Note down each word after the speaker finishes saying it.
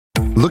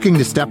Looking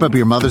to step up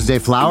your Mother's Day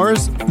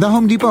flowers? The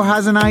Home Depot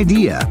has an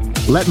idea.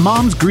 Let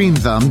Mom's Green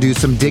Thumb do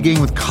some digging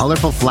with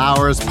colorful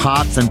flowers,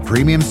 pots, and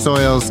premium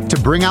soils to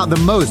bring out the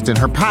most in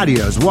her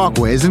patios,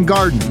 walkways, and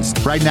gardens.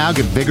 Right now,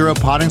 get Vigoro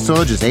potting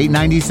soil just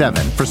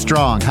 $8.97 for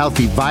strong,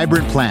 healthy,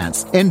 vibrant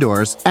plants,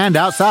 indoors and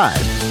outside.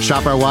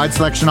 Shop our wide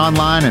selection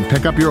online and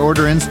pick up your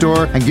order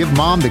in-store and give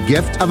Mom the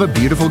gift of a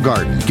beautiful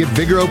garden. Get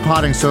Vigoro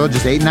potting soil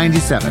just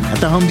 $8.97 at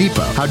the Home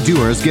Depot. How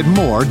doers get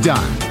more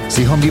done.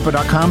 See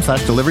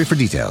homedepot.com/delivery for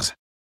details.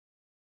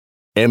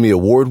 Emmy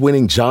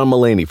award-winning John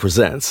Mulaney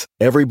presents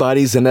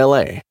Everybody's in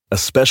L.A., a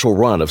special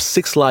run of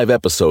 6 live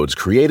episodes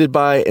created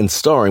by and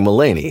starring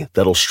Mulaney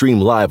that'll stream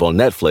live on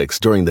Netflix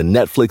during the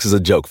Netflix is a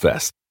Joke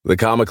Fest. The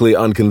comically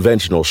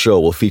unconventional show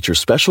will feature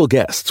special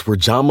guests where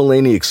John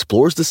Mulaney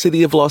explores the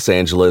city of Los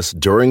Angeles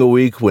during a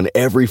week when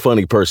every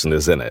funny person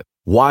is in it.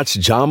 Watch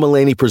John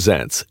Mulaney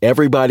Presents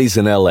Everybody's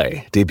in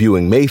L.A.,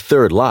 debuting May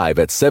 3rd live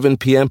at 7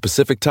 p.m.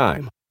 Pacific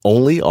Time,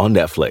 only on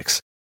Netflix.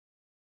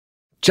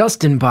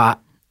 Justin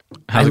Bott,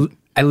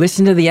 I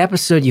listened to the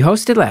episode you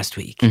hosted last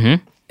week.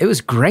 Mm-hmm. It was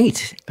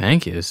great.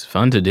 Thank you. It's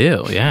fun to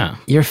do, yeah.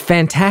 You're a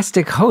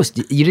fantastic host.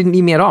 You didn't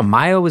need me at all.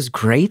 Maya was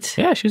great.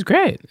 Yeah, she was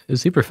great. It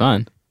was super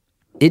fun.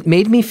 It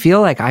made me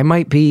feel like I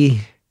might be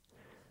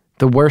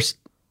the worst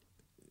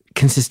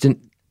consistent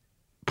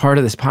part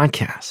of this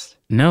podcast.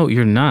 No,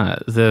 you're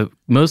not. The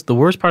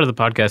worst part of the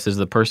podcast is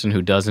the person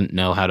who doesn't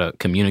know how to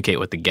communicate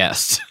with the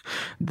guests.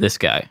 This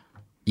guy.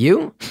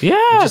 You? Yeah.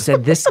 You just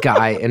said this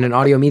guy in an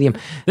audio medium.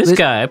 This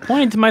guy. I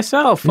pointed to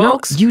myself,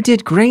 folks. No, you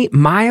did great.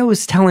 Maya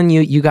was telling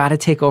you got to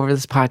take over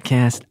this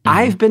podcast. Mm-hmm.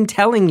 I've been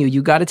telling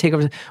you got to take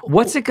over.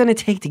 What's it going to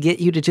take to get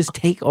you to just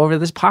take over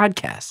this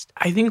podcast?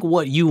 I think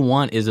what you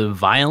want is a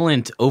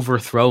violent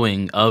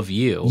overthrowing of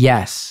you.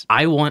 Yes.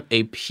 I want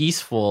a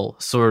peaceful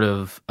sort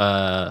of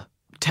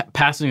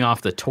passing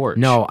off the torch.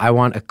 No, I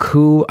want a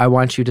coup. I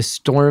want you to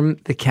storm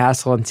the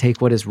castle and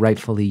take what is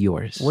rightfully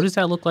yours. What does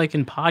that look like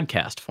in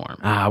podcast form?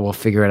 We'll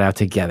figure it out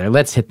together.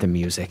 Let's hit the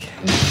music.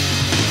 I'm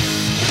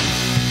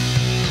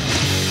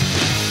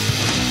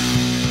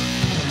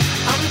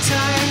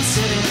tired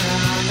sitting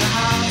around the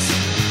house.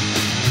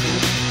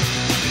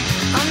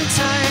 I'm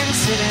tired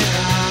sitting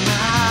around the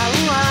house.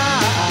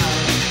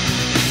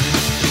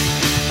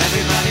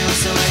 Everybody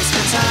wants to waste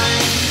my time.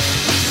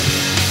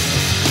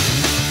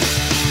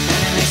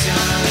 Makes you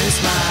wanna lose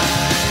my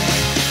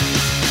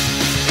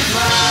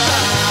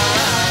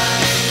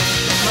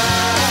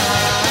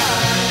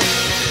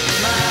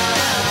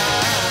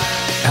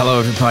Hello,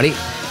 everybody.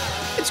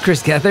 It's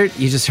Chris Gethard.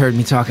 You just heard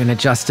me talking to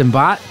Justin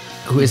Bott,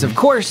 who is, of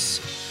course,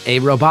 a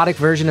robotic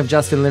version of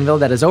Justin Linville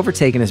that has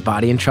overtaken his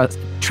body and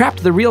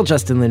trapped the real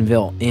Justin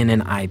Linville in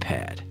an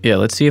iPad. Yeah,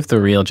 let's see if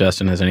the real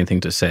Justin has anything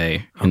to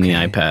say in the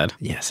iPad.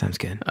 Yeah, sounds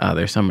good.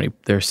 There's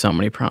so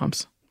many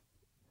prompts.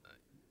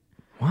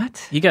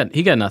 What? He got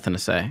nothing to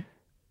say.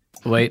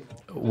 Wait.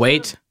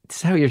 This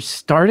is how you're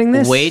starting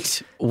this?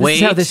 Wait. This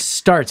is how this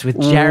starts,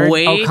 with Jared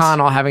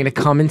O'Connell having to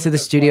come into the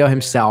studio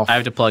himself. I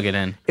have to plug it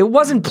in. It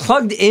wasn't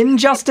plugged in,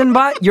 Justin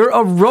Bott. You're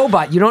a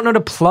robot. You don't know how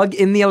to plug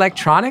in the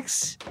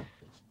electronics?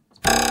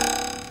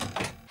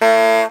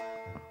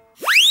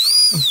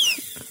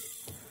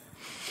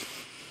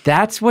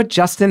 That's what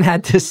Justin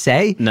had to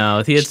say?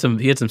 No, he had some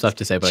stuff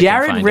to say, but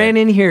Jared ran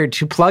in here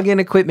to plug in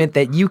equipment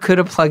that you could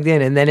have plugged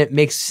in, and then it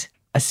makes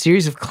a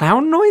series of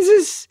clown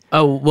noises?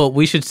 Oh, well,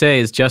 we should say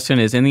is Justin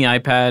is in the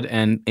iPad,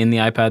 and in the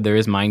iPad there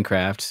is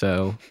Minecraft,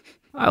 so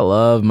I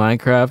love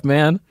Minecraft,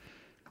 man.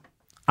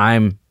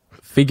 I'm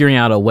figuring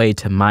out a way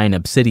to mine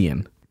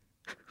obsidian.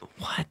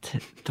 What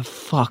the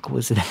fuck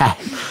was that?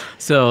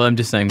 So I'm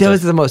just saying. That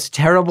was the most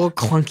terrible,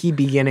 clunky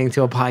beginning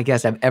to a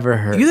podcast I've ever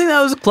heard. You think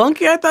that was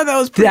clunky? I thought that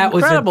was pretty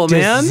incredible,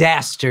 man. That was a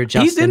disaster,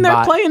 Justin He's in there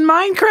Bott. playing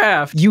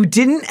Minecraft. You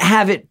didn't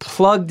have it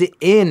plugged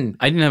in.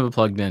 I didn't have it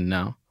plugged in,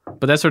 no.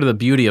 But that's sort of the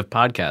beauty of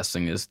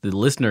podcasting is the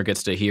listener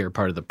gets to hear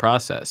part of the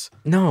process.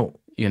 No.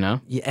 You know?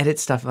 You edit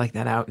stuff like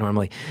that out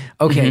normally.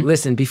 Okay,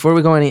 Listen, before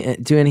we go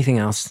do anything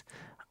else,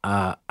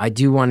 I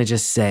do want to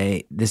just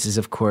say this is,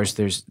 of course,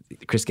 there's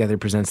Chris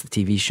Gethard presents the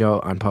TV show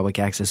on public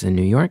access in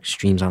New York,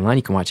 streams online.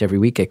 You can watch every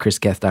week at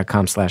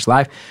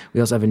chrisgeth.com/live.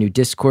 We also have a new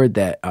Discord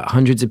that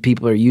hundreds of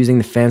people are using.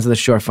 The fans of the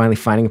show are finally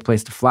finding a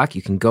place to flock.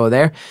 You can go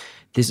there.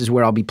 This is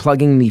where I'll be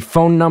plugging the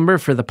phone number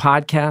for the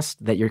podcast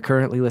that you're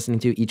currently listening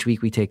to. Each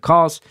week we take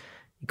calls.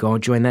 Go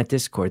and join that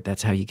Discord.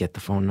 That's how you get the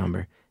phone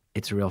number.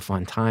 It's a real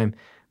fun time.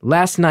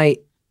 Last night,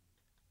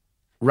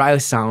 Riley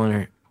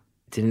Soliner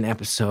did an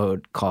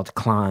episode called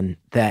Clon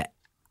that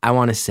I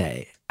want to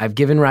say, I've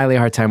given Riley a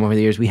hard time over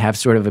the years. We have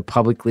sort of a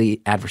publicly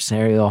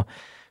adversarial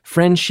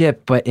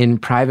friendship, but in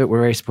private,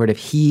 we're very supportive.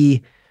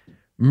 He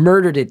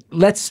murdered it.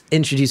 Let's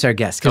introduce our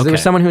guest, because there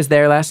was someone who was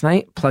there last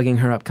night plugging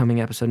her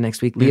upcoming episode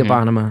next week, Leah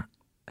Bonnema.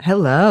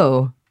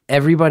 Hello.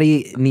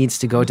 Everybody needs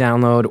to go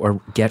download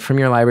or get from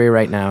your library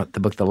right now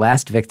the book The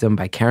Last Victim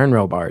by Karen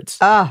Robards.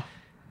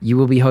 You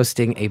will be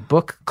hosting a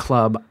book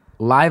club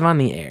live on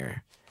the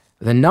air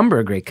with a number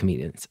of great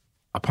comedians.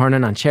 Aparna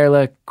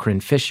Nancherla,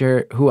 Corinne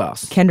Fisher, who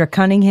else? Kendra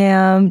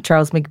Cunningham,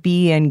 Charles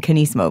McBee, and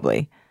Kenise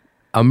Mobley.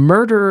 A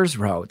Murderer's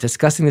Row,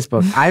 discussing this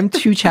book. I'm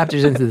 2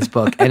 chapters into this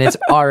book, and it's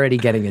already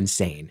getting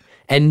insane.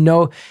 And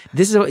no,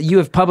 you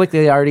have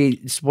publicly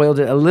already spoiled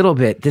it a little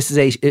bit.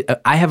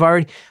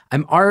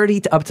 I'm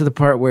already up to the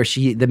part where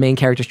the main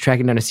character's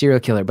tracking down a serial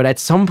killer, but at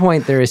some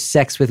point there is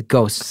sex with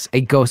ghosts.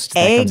 A ghost.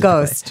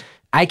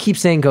 I keep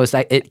saying ghost.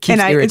 It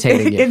keeps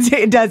irritating you.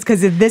 It does, because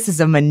this is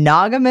a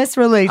monogamous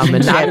relationship. A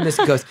monogamous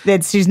ghost.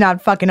 That she's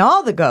not fucking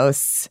all the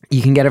ghosts.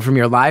 You can get it from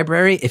your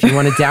library. If you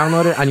want to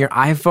download it on your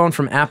iPhone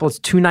from Apple, it's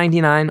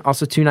 $2.99.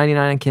 Also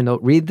 $2.99 on Kindle.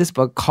 Read this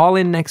book. Call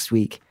in next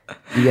week.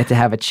 You get to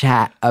have a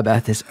chat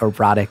about this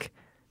erotic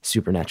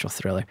supernatural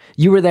thriller.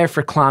 You were there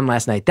for Klon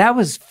last night. That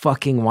was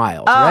fucking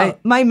wild, right?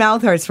 My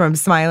mouth hurts from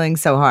smiling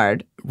so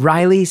hard.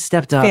 Riley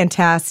stepped up.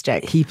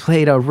 Fantastic. He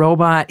played a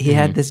robot. He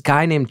had this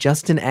guy named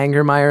Justin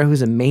Angermeyer,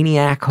 who's a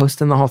maniac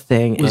hosting the whole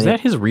thing. Was that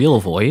his real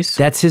voice?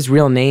 That's his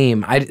real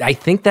name. I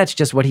think that's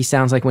just what he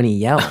sounds like when he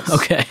yells.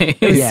 Okay.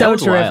 It was Yeah. so That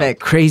was terrific.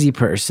 Crazy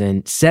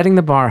person, setting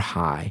the bar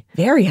high.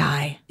 Very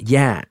high.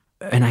 Yeah.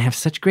 And I have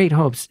such great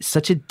hopes.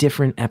 Such a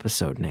different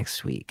episode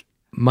next week.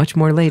 Much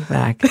more laid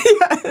back.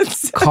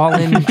 Yes.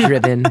 Call-in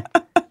driven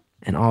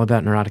and all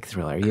about neurotic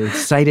thriller. Are you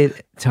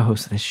excited to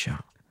host this show?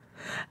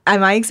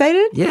 Am I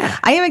excited? Yeah.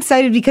 I am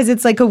excited because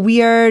it's like a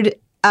weird.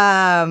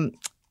 I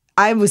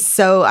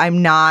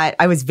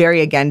was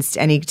very against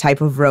any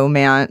type of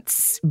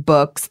romance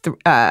books.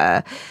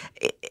 I'm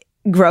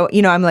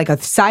like a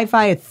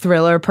sci-fi, a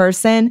thriller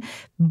person,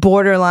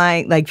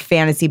 borderline like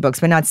fantasy books,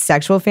 but not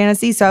sexual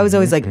fantasy. So I was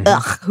always like,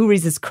 ugh, who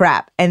reads this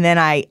crap? And then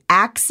I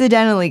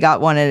accidentally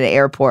got one at an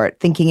airport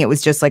thinking it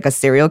was just like a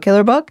serial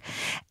killer book.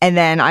 And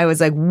then I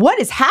was like, what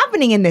is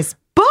happening in this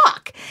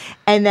book?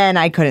 And then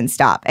I couldn't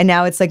stop. And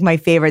now it's like my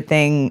favorite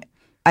thing.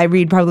 I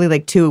read probably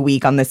like 2 a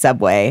week on the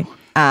subway.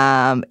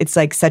 It's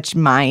like such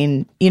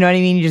mine, you know what I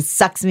mean? It just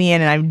sucks me in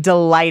and I'm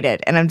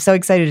delighted. And I'm so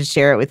excited to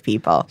share it with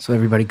people. So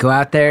everybody go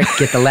out there,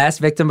 get The Last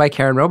Victim by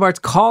Karen Robarts.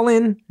 Call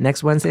in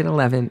next Wednesday at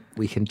 11.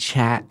 We can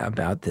chat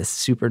about this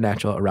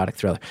supernatural erotic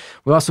thriller.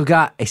 We also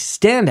got a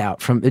standout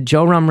from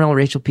Joe Rumrill.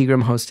 Rachel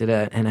Pegram hosted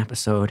an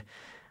episode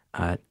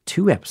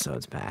 2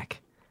 episodes back.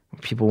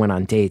 People went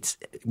on dates.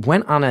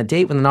 Went on a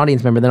date with an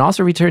audience member, then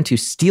also returned to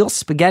steal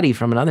spaghetti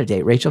from another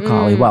date. Rachel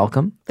Colley,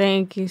 welcome.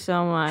 Thank you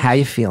so much. How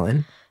you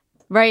feeling?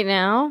 Right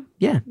now?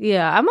 Yeah.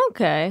 Yeah, I'm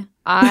okay.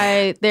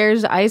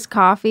 There's iced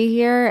coffee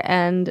here,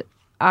 and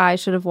I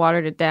should have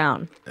watered it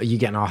down. Are you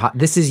getting all hot?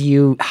 This is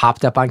you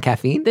hopped up on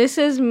caffeine? This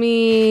is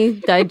me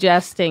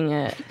digesting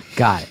it.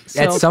 Got it.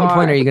 So At some far.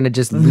 point, are you going to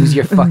just lose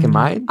your fucking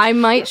mind? I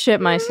might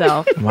shit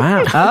myself.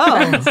 Wow.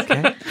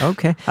 Oh.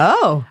 Okay.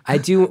 Oh.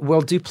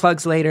 We'll do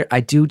plugs later. I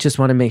do just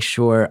want to make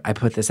sure I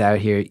put this out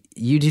here.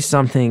 You do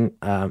something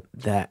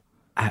that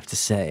I have to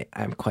say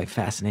I'm quite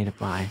fascinated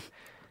by,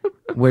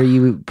 where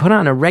you put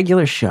on a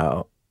regular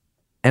show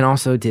and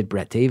also did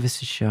Brett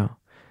Davis's show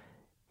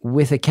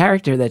with a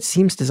character that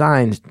seems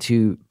designed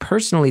to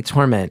personally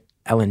torment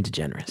Ellen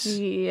DeGeneres.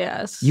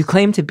 Yes. You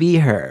claim to be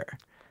her,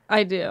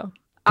 I do.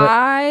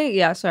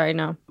 But- Sorry,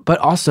 no. but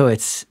also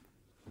it's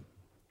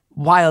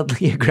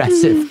wildly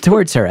aggressive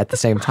towards her at the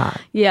same time.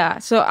 Yeah,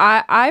 so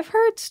I've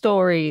heard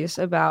stories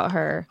about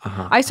her.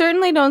 I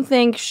certainly don't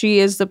think she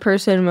is the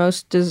person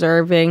most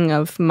deserving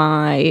of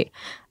my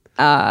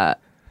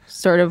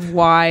sort of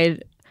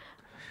wide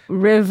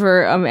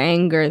river of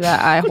anger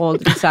that I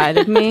hold inside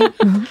of me.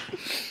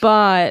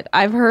 But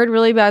I've heard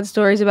really bad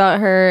stories about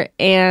her,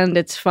 and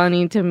it's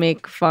funny to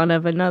make fun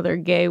of another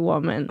gay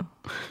woman.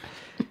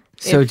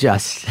 So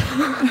just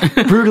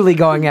brutally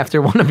going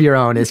after one of your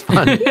own is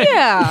fun.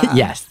 Yeah.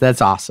 Yes, that's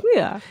awesome.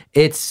 Yeah.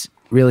 It's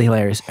really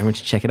hilarious. I want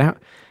you to check it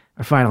out.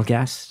 Our final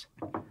guest,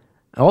 an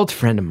old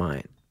friend of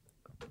mine,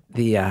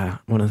 the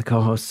one of the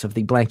co-hosts of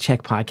the Blank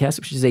Check podcast,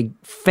 which is a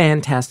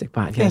fantastic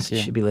podcast you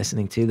should be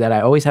listening to that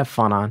I always have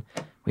fun on.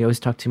 We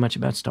always talk too much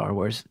about Star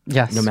Wars,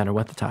 Yes. no matter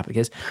what the topic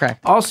is. Correct.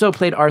 Also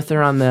played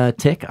Arthur on The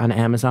Tick on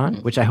Amazon,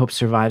 which I hope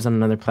survives on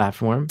another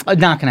platform. Not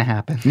going to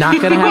happen.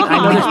 Not gonna happen. I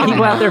know there's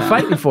people out there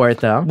fighting for it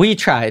though, We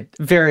tried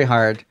very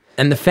hard.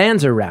 and the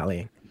fans are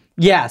rallying,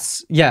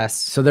 Yes.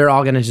 so they're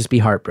all gonna just be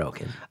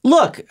heartbroken.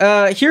 Look,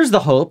 here's the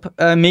hope.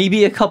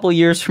 Maybe a couple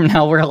years from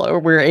now,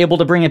 we're able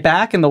to bring it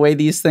back, and the way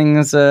these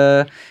things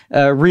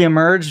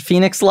reemerge,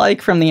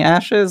 Phoenix-like from the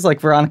ashes, like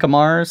Veronica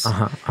Mars,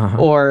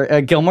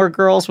 or Gilmore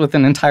Girls with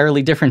an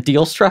entirely different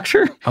deal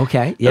structure.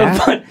 Okay, yeah,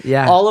 But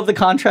yeah. all of the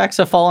contracts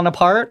have fallen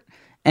apart,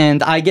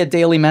 and I get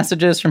daily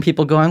messages from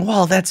people going,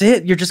 "Well, that's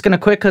it. You're just going to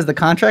quit because the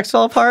contracts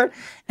fell apart."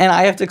 And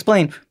I have to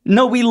explain,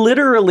 no, we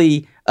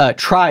literally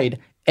tried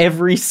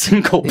every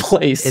single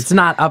place. It's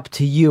not up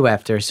to you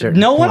after a certain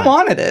No one point.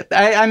 wanted it.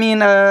 I mean,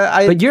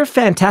 But you're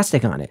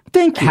fantastic on it.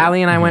 Thank you.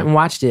 Hallie and I went and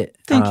watched it.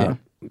 Thank you.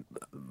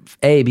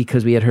 A,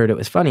 because we had heard it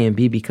was funny, and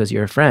B, because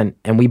you're a friend,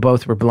 and we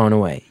both were blown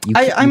away. You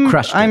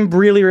crushed it. I'm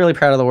really, really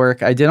proud of the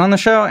work I did on the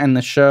show and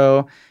the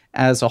show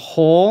as a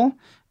whole.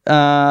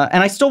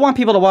 And I still want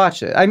people to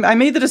watch it. I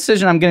made the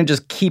decision I'm going to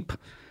just keep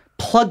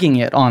plugging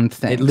it on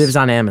things. It lives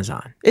on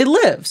Amazon. It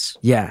lives.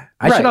 Yeah.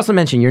 I Right. should also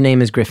mention your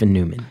name is Griffin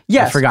Newman.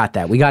 Yes. I forgot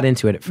that. We got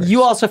into it at first.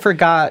 You also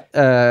forgot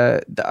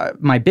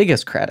my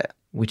biggest credit.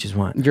 Which is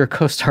one? Your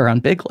co-star on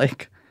Big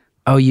Lake.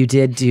 Oh, you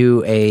did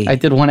do I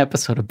did one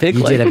episode of Big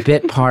You Lake. did a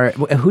bit part.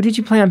 Who did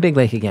you play on Big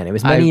Lake again? It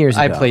was many years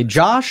ago. I played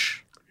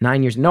Josh.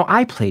 9 years. No,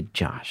 I played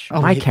Josh.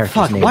 Oh, my wait, character's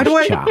fuck. name Why was do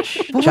I? Josh.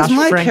 What Josh was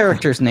my Franklin.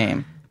 character's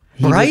name?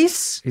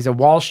 Bryce? He's a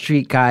Wall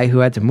Street guy who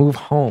had to move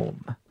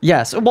home.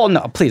 Yes. Well,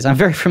 no, please. I'm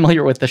very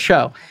familiar with the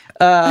show.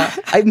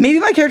 Maybe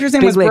my character's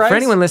name Big was Lake. Bryce. For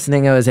anyone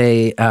listening, it was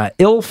a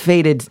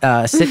ill-fated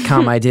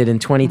sitcom I did in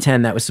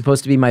 2010 that was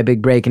supposed to be my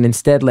big break and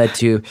instead led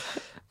to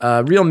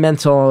a real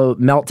mental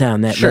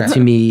meltdown that led to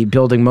me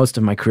building most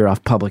of my career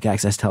off public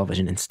access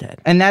television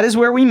instead. And that is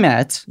where we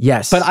met.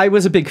 Yes. But I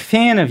was a big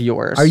fan of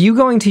yours. Are you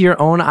going to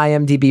your own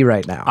IMDb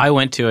right now? I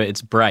went to it.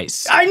 It's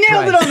Bryce. I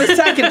nailed it on the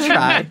second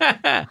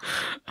try.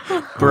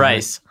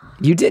 Bryce.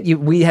 You did.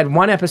 We had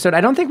one episode.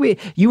 I don't think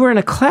you were in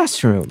a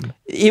classroom.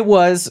 It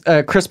was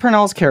Chris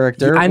Parnell's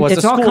character. Was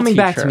it's a all school coming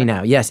back to teacher. me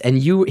now. Yes, and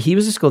he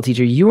was a school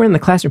teacher. You were in the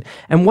classroom.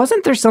 And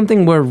wasn't there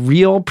something where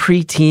real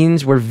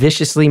preteens were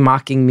viciously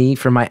mocking me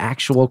for my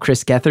actual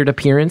Chris Gethard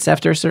appearance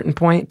after a certain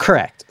point?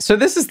 Correct. So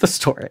this is the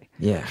story.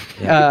 Yeah.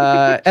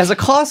 As a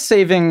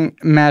cost-saving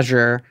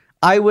measure,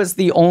 I was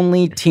the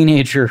only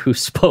teenager who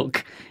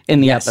spoke in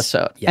the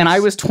episode, and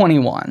I was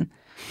 21.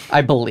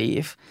 I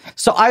believe.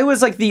 So I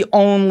was like the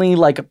only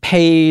like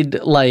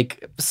paid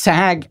like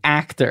SAG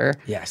actor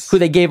who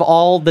they gave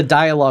all the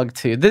dialogue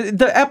to.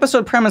 The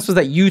episode premise was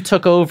that you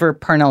took over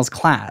Parnell's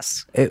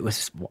class. It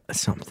was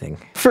something.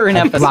 For an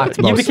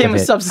episode. You became a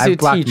substitute I've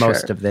blocked teacher.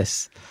 most of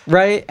this.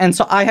 Right? And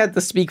so I had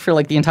to speak for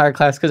like the entire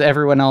class because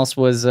everyone else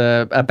was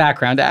a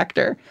background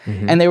actor.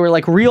 And they were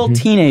like real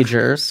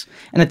teenagers.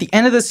 And at the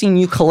end of the scene,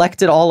 you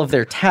collected all of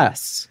their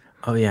tests.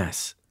 Oh,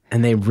 yes.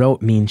 And they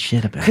wrote mean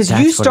shit about it. Because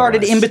you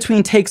started in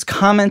between takes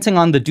commenting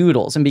on the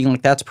doodles and being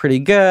like, that's pretty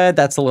good,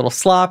 that's a little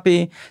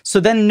sloppy.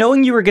 So then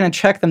knowing you were going to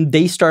check them,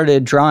 they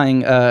started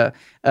drawing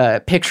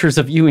pictures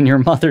of you and your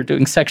mother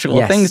doing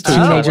sexual things to each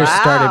other. Teenagers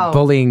started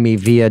bullying me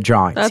via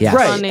drawings. That's yes.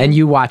 funny. And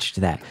you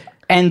watched that.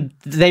 And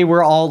they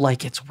were all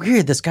like, it's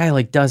weird. This guy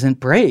like doesn't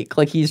break.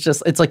 Like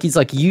it's like he's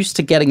like used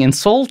to getting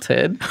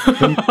insulted.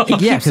 He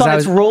keeps on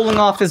it's rolling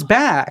off his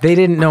back. They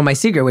didn't know my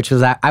secret, which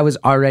was that I was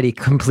already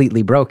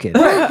completely broken.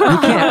 You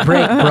can't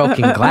break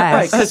broken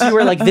glass. Because you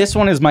were like, this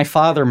one is my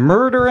father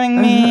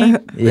murdering me.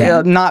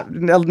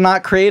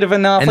 Not creative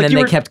enough. And like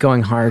then they kept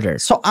going harder.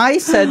 So I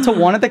said to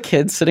one of the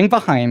kids sitting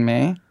behind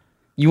me,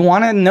 you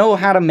want to know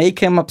how to make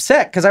him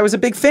upset? Because I was a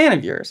big fan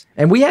of yours.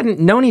 And we hadn't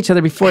known each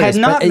other before Had this.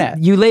 not but met.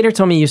 You later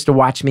told me you used to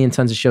watch me in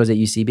tons of shows at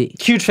UCB.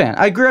 Huge fan.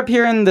 I grew up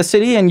here in the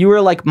city, and you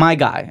were like my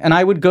guy. And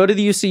I would go to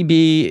the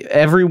UCB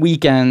every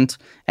weekend,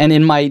 and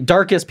in my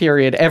darkest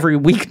period, every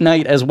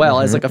weeknight as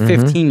well, as like a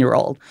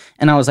 15-year-old.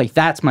 And I was like,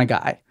 that's my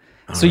guy.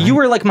 So you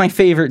were like my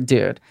favorite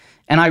dude.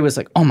 And I was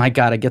like, oh my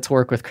God, I get to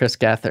work with Chris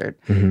Gethard.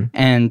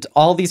 And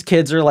all these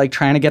kids are like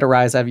trying to get a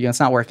rise out of you, and it's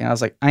not working. I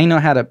was like, I know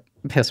how to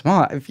piss them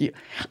off.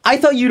 I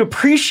thought you'd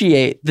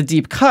appreciate the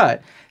deep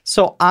cut.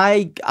 So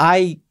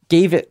I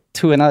gave it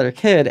to another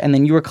kid, and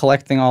then you were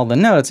collecting all the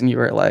notes, and you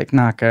were like,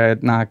 not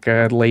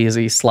good,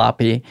 lazy,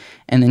 sloppy.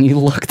 And then you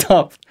looked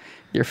up,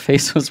 your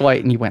face was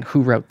white, and you went,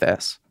 who wrote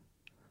this?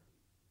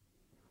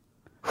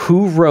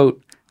 Who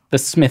wrote The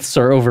Smiths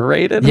Are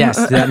Overrated? Yes,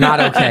 not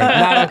okay.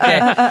 Not okay.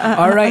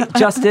 All right,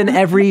 Justin,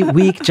 every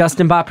week,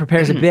 Justin Bot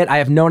prepares a bit. I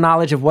have no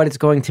knowledge of what it's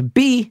going to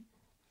be.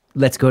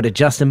 Let's go to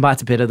Justin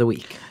Bot's bit of the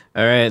week.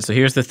 All right, so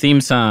here's the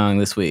theme song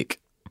this week.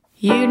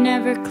 You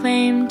never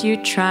claimed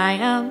you'd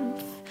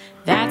triumph.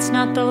 That's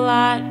not the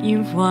lot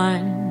you've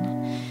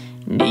won.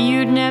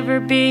 You'd never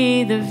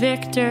be the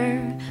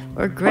victor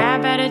or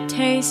grab at a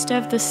taste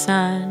of the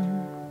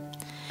sun.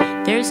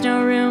 There's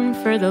no room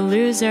for the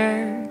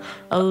loser,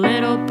 a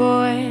little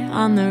boy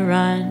on the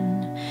run.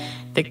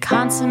 The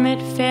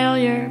consummate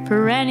failure,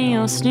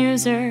 perennial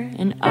snoozer.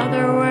 In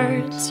other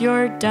words,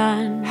 you're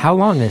done. How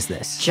long is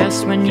this?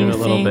 Just when Give you it a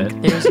little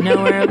think bit. there's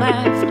nowhere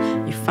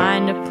left, you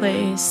find a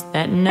place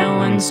that no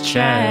one's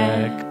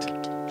checked.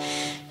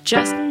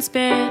 Justin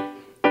Spit,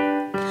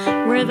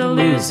 where the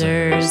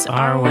losers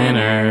are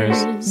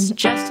winners.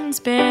 Justin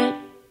Spit,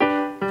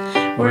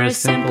 where a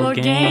simple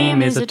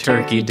game is a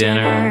turkey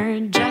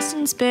dinner.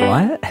 Justin Spit,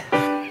 What?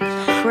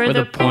 where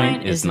the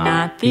point is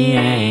not the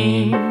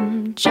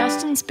aim.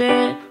 Justin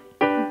Spit,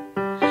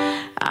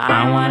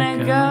 I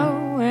wanna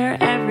go where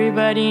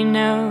everybody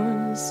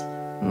knows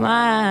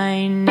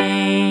my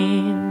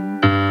name.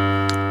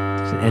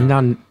 Does it end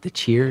on the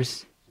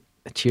Cheers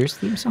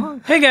theme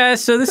song? Hey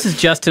guys, so this is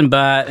Justin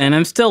Bot, and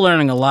I'm still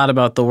learning a lot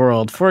about the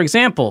world. For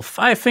example,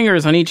 5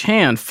 fingers on each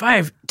hand,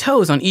 5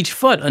 toes on each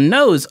foot, a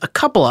nose, a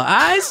couple of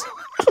eyes.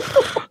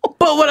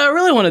 But what I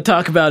really want to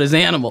talk about is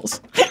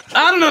animals.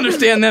 I don't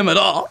understand them at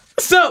all.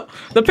 So,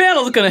 the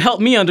panel is going to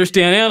help me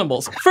understand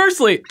animals.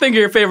 Firstly, think of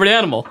your favorite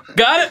animal.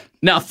 Got it?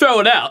 Now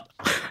throw it out.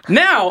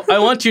 Now, I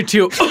want you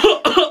to...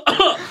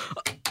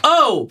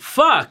 Oh,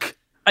 fuck.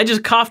 I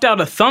just coughed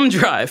out a thumb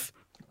drive.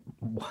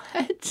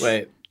 What?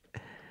 Wait.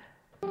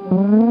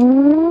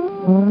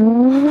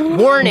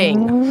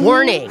 Warning,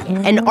 warning.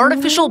 An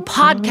artificial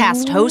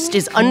podcast host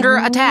is under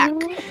attack.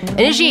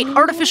 Initiate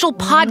artificial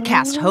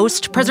podcast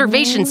host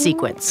preservation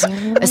sequence.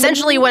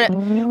 Essentially, when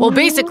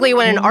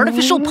an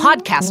artificial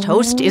podcast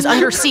host is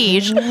under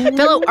siege,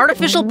 fellow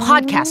artificial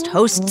podcast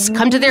hosts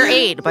come to their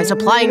aid by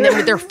supplying them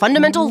with their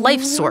fundamental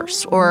life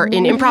source, or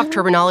in improv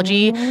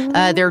terminology,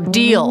 their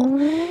deal.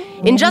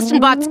 In Justin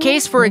Bot's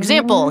case, for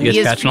example, he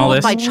is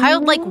fueled by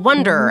childlike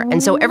wonder,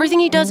 and so everything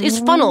he does is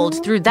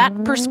funneled through that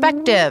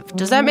perspective.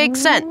 Does that make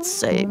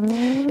sense?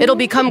 It'll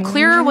become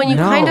clearer when you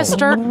kind of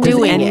start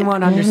doing it. Does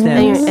anyone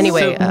understand?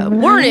 Anyway,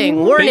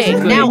 warning.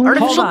 Now,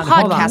 artificial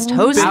podcast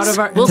hosts will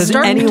start talking. Does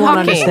anyone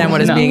understand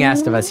what is being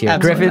asked of us here?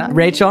 Absolutely Griffin, not.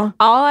 Rachel?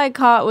 All I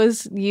caught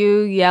was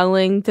you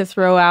yelling to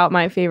throw out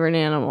my favorite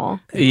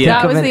animal.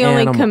 Yeah. That was the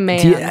only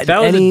command.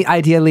 Any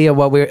idea, Leah,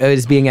 what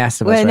is being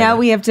asked of us Well, right now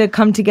we have to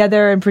come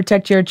together and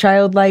protect your childlike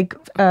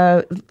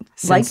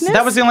likeness.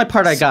 That was the only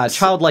part I got.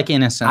 Childlike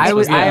innocence.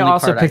 I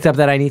also picked up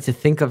that I need to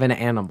think of an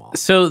animal.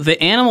 So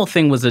the animal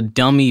thing was a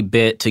dummy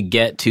bit to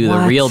get to the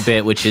real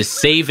bit, which is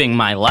saving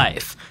my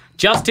life.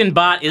 Justin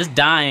Bot is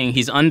dying.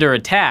 He's under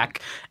attack.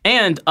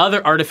 And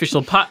other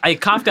artificial I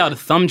coughed out a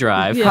thumb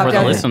drive for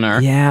the listener.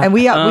 Yeah.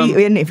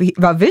 And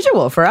a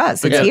visual for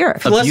us. It's here.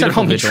 For us at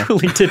home, we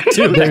truly did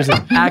too. There's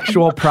an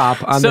actual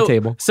prop on the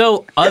table.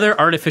 So other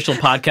artificial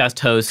podcast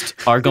hosts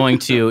are going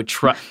to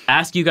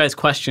ask you guys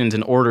questions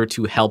in order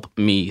to help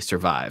me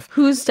survive.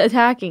 Who's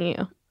attacking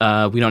you?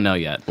 We don't know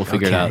yet. We'll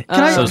figure it out.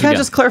 Can I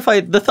just clarify?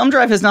 The thumb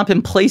drive has not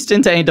been placed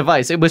into any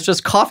device. It was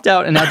just coughed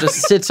out and now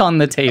just sits on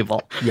the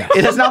table. Yeah.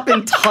 It has not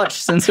been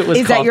touched since it was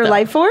Is that your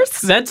life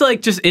force? That's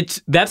like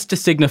that's to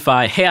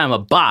signify, hey, I'm a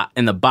bot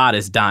and the bot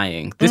is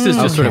dying. This is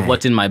just sort of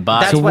what's in my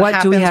body. That's So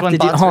what do we have to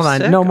do? Hold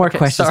on, no more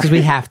questions because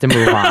we have to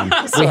move on.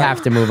 We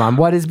have to move on.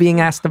 What is being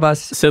asked of us?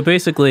 So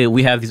basically,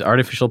 we have these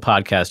artificial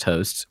podcast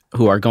hosts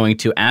who are going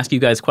to ask you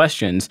guys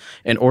questions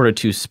in order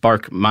to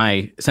spark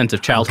my sense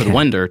of childhood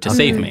wonder to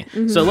save me.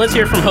 So let's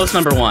hear from host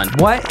number one.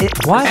 What?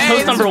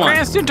 Host number one.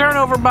 Cranston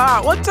Turnover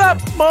Bot. What's up,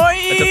 boy?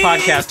 It's a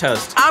podcast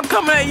host. I'm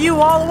coming at you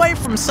all the way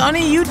from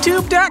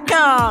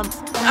sunnyyoutube.com.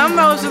 I'm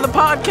the host of the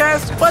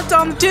podcast What's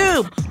on the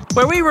Tube,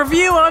 where we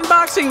review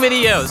unboxing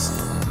videos.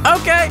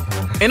 Okay,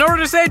 in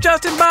order to save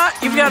Justin Bot,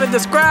 you've got to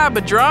describe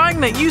a drawing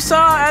that you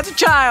saw as a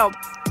child.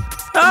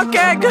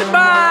 Okay,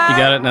 goodbye. You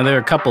got it. Now there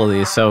are a couple of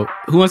these. So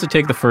who wants to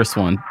take the first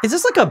one? Is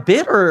this like a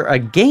bit or a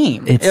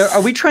game?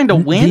 Are we trying to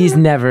win?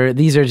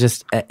 These are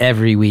just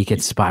every week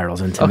it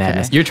spirals into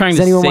madness. You're trying Does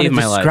to anyone save want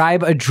my to life.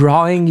 describe a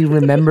drawing you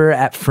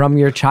remember from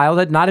your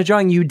childhood? Not a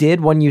drawing you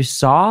did, one you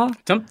saw?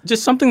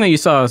 Just something that you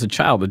saw as a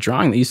child, a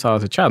drawing that you saw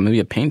as a child, maybe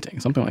a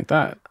painting, something like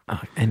that.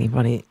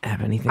 Anybody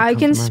have anything? I come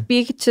can to mind?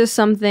 speak to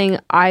something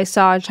I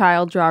saw a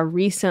child draw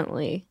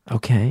recently,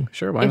 Okay.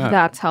 Sure, why if not?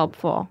 that's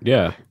helpful.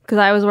 Yeah. Because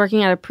I was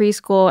working at a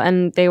preschool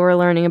and they were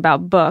learning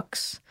about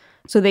books.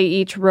 So they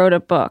each wrote a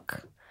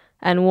book.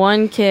 And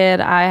one kid,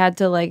 I had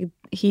to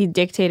he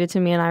dictated to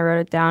me and I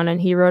wrote it down.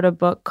 And he wrote a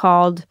book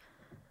called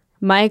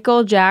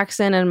Michael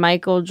Jackson and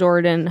Michael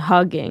Jordan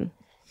Hugging.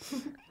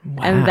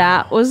 Wow. And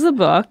that was the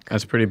book.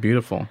 That's pretty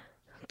beautiful.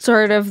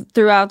 Sort of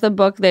throughout the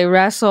book, they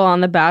wrestle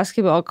on the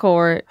basketball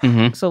court.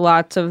 Mm-hmm. So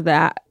lots of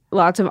that,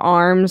 lots of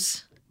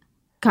arms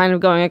kind of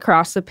going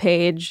across the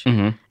page.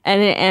 Mm-hmm.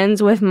 And it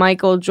ends with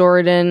Michael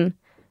Jordan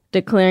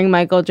declaring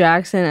Michael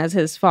Jackson as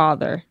his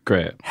father.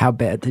 Great. How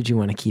bad did you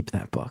want to keep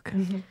that book?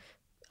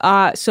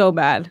 So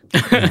bad.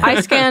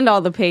 I scanned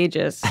all the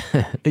pages.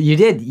 You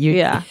did?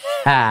 Yeah.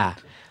 Ah.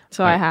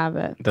 So I have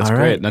it. That's All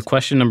great. right. Now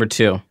question number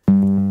 2.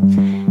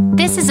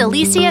 This is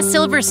Alicia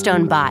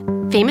Silverstone Bot,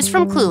 famous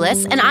from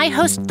Clueless, and I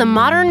host the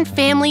Modern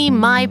Family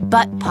My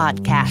Butt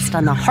podcast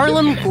on the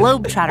Harlem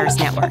Globetrotters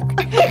Network.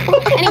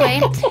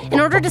 Anyway, in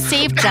order to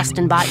save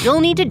Justin Bot,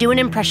 you'll need to do an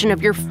impression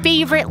of your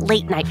favorite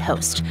late-night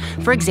host.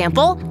 For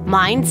example,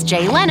 mine's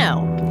Jay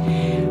Leno.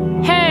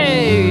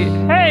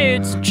 Hey,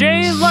 it's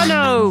Jay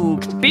Leno.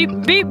 Beep,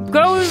 beep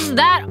goes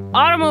that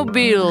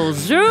automobile.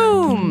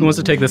 Zoom. Who wants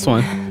to take this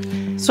one?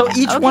 So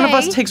each one of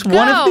us takes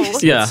one of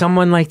these? Yeah.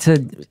 Someone like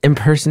to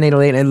impersonate a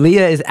lady, and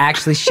Leah is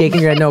actually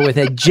shaking her head no with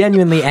a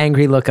genuinely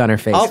angry look on her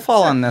face. I'll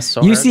fall on this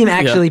sword. You seem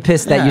actually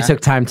pissed that you Yeah. took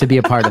time to be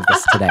a part of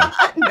this today.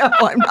 No,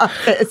 I'm not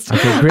pissed.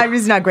 I'm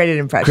just not great at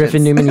impressions.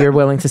 Griffin Newman, you're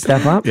willing to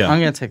step up? Yeah. I'm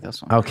going to take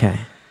this one. Okay.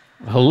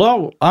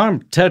 Hello,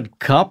 I'm Ted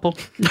Koppel.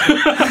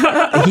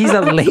 He's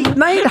a late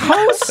night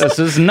host? This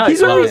is Nightline.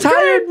 He's a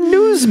retired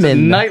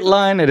newsman.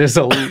 Nightline. It is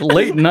a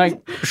late night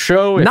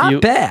show. If Not you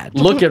bad.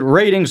 Look at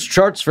ratings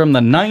charts from the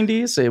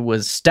 90s. It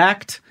was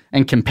stacked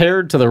and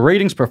compared to the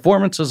ratings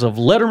performances of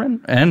Letterman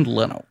and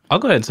Leno. I'll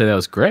go ahead and say that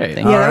was great.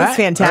 Yeah, that was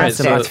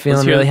fantastic. All right, so feeling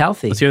let's hear- really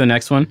healthy. Let's hear the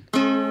next one.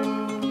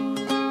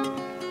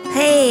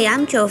 Hey,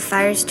 I'm Joe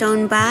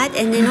Firestone Bot,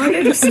 and in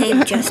order to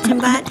save Justin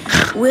Bot,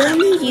 we'll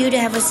need you to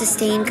have a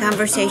sustained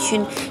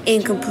conversation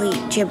in complete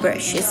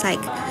gibberish. It's like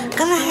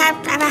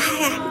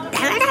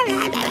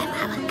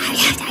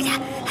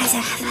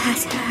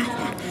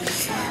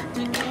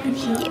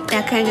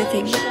that kind of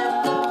thing.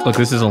 Look,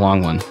 this is a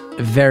long one.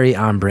 Very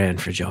on brand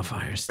for Joe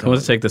Firestone.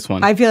 Let's take this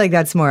one. I feel like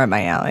that's more up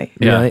my alley.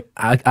 Yeah. Really?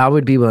 I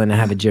would be willing to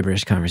have a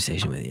gibberish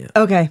conversation with you.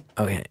 Okay.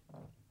 Okay.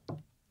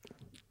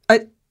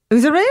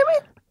 Is it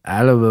really?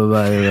 I don't know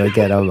about it.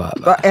 Get over.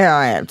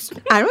 I'm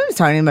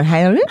talking about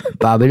how.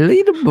 Oh,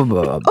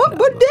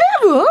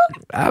 whatever.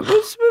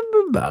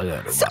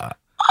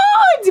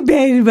 Oh, it's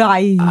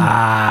baby. That's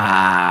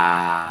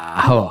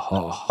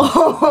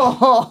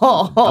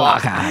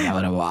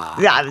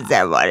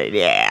what it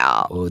is.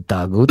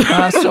 Guta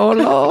guta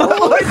solo.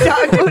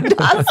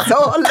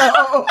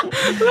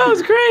 That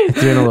was great.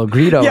 Doing a little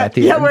Greedo at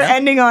the end. Yeah, we're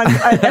ending on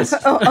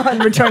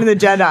Return of the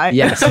Jedi.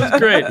 Yes. That's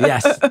great.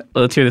 Yes.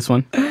 Let's hear this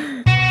one.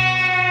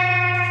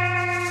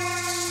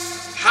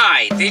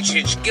 Hi, this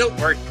is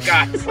Gilbert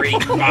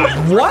Gottfried.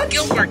 What?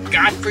 Gilbert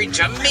Gottfried's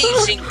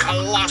amazing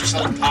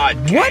colossal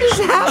podcast. What is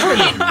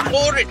happening? In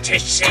order to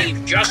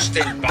save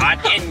Justin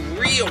Bot and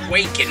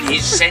reawaken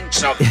his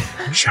sense of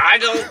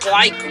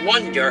childlike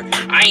wonder,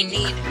 I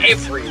need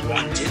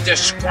everyone to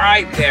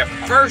describe their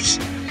first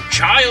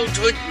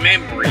childhood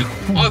memory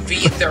of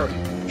either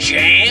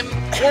jam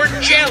or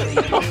jelly,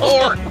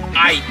 or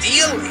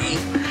ideally,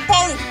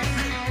 both.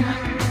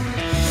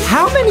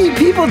 How many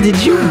people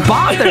did you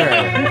bother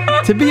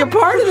to be a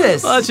part of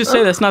this? Let's just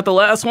say that's not the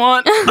last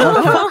one.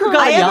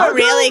 I have a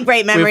really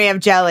great memory of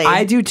jelly.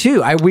 I do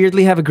too. I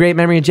weirdly have a great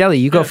memory of jelly.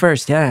 You go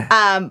first, yeah.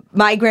 On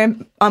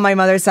my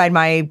mother's side,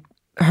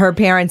 her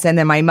parents and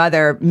then my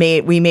mother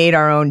made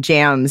our own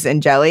jams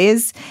and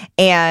jellies,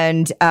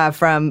 and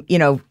from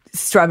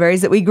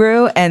strawberries that we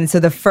grew. And so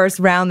the first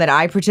round that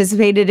I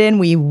participated in,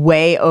 we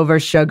way over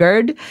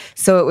sugared.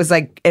 So it was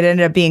like, it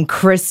ended up being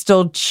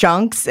crystal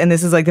chunks. And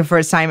this is like the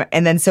first time.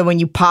 And then so when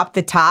you pop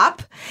the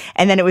top,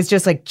 and then it was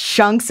just like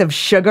chunks of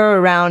sugar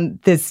around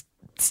this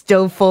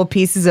still full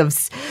pieces of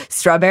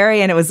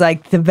strawberry. And it was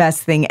like the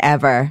best thing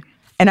ever.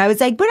 And I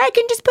was like, but I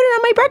can just put it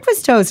on my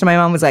breakfast toast. And my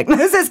mom was like,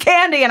 this is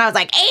candy. And I was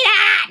like, eat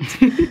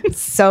it.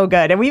 So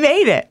good. And we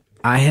made it.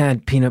 I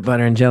had peanut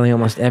butter and jelly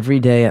almost every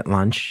day at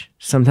lunch.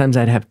 Sometimes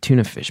I'd have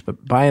tuna fish,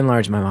 but by and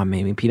large, my mom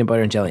made me peanut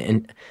butter and jelly.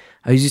 And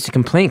I used to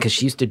complain because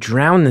she used to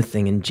drown the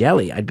thing in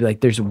jelly. I'd be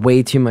like, there's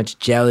way too much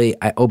jelly.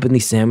 I open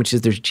these sandwiches,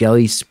 there's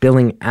jelly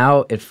spilling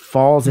out. It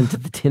falls into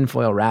the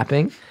tinfoil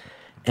wrapping.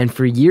 And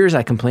for years,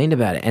 I complained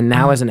about it. And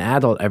now as an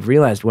adult, I've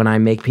realized when I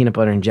make peanut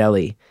butter and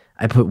jelly,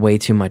 I put way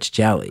too much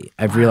jelly.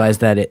 I've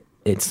realized that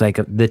it's like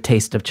the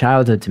taste of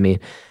childhood to me.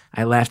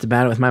 I laughed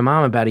about it with my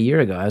mom about a year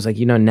ago. I was like,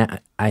 now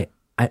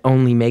I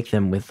only make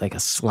them with like a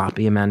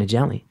sloppy amount of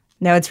jelly.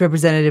 Now it's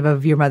representative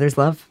of your mother's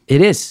love?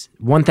 It is.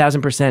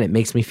 1,000%. It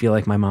makes me feel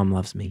like my mom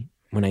loves me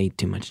when I eat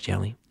too much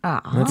jelly.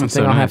 That's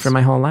something I'll have for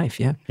my whole life,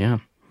 yeah. Yeah.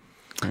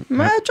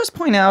 May I just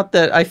point out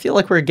that I feel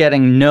like we're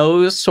getting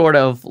no sort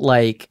of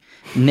like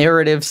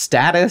narrative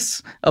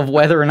status of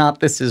whether or not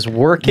this is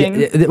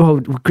working.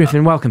 Well,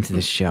 Griffin, welcome to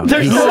this show.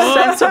 There's no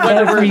sense of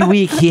whether every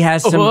week he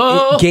has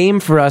some game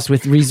for us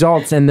with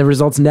results, and the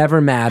results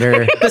never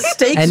matter. The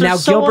stakes and are now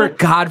so Gilbert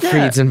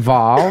Gottfried's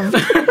involved.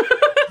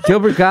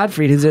 Gilbert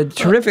Gottfried is a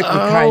terrific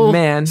kind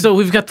man. So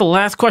we've got the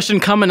last question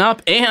coming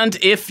up, and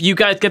if you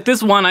guys get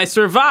this one, I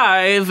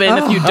survive,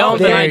 and if you don't,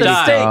 then I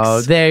die.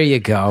 Oh, there you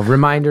go.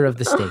 Reminder of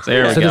the stakes.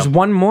 There we go. There's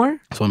one more?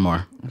 There's one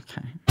more.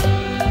 Okay.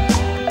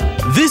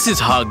 This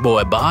is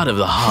Hogboy Bot of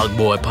the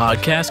Hogboy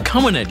Podcast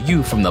coming at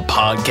you from the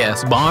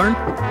podcast barn.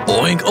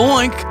 Oink,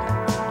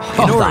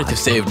 oink. In order to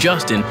save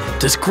Justin,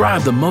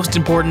 describe the most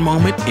important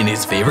moment in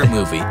his favorite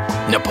movie,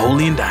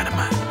 Napoleon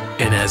Dynamite.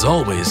 And as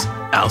always,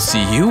 I'll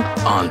see you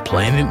on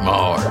planet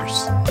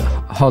Mars.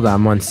 Hold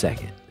on 1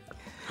 second.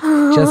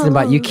 Justin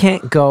Bot, you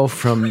can't go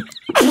from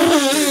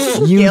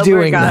you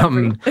doing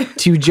them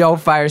to Joe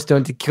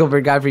Firestone to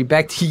Gilbert Gottfried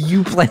back to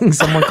you playing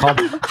someone called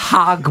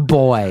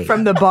Hogboy.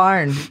 From the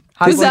barn.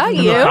 Is that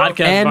you?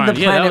 And the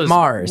planet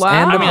Mars. Wow.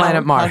 And the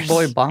planet Mars.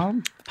 Hogboy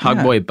Bomb?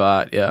 Hogboy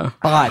Bot, yeah.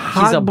 Bot.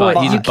 He's a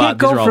bot. He's a You bot. can't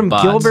These are go all from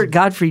bots. Gilbert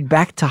Gottfried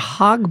back to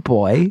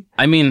Hogboy.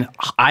 I mean,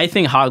 I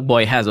think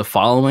Hogboy has a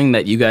following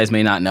that you guys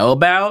may not know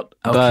about.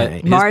 Okay.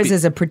 But Mars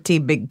is a pretty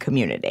big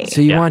community. So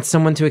you want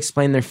someone to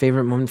explain their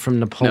favorite moment from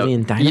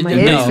Napoleon Dynamite?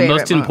 No, favorite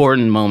most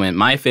important moment.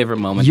 My favorite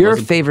moment. Your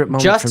was favorite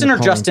moment Justin from or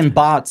Napoleon Justin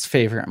Bot's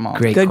favorite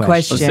moment? Great Good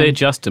question. Let's say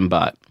Justin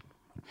Bot.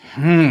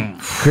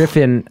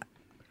 Griffin,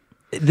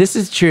 this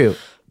is true.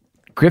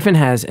 Griffin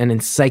has an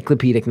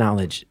encyclopedic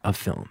knowledge of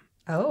film.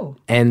 Oh.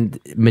 And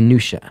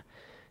minutia,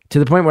 to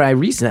the point where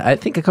I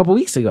think a couple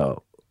weeks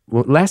ago,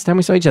 last time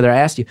we saw each other, I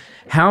asked you,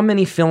 how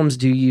many films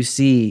do you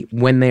see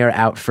when they are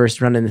out first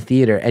run in the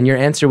theater? And your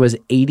answer was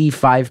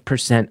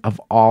 85%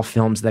 of all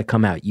films that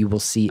come out you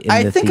will see in the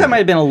theater. I think I might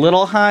have been a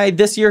little high.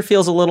 This year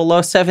feels a little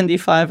low.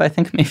 75, I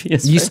think maybe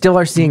is You fair. still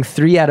are seeing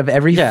 3 out of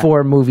every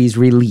 4 movies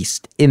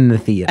released in the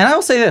theater. And I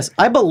will say this.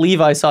 I believe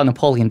I saw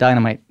Napoleon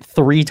Dynamite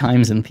 3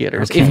 times in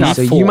theaters, if not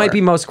so 4. you might be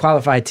most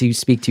qualified to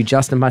speak to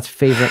Justin Bott's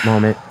favorite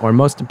moment or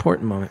most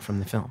important moment from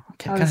the film.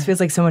 Oh, this feels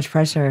like so much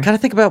pressure. Gotta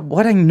think about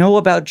what I know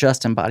about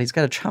Justin Bot. He's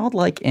got a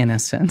childlike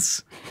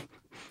innocence.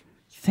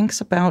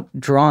 thinks about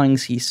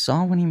drawings he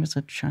saw when he was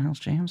a child.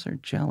 Jams or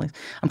jellies?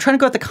 I'm trying to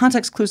go at the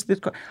context clues.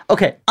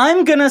 Okay,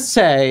 I'm going to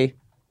say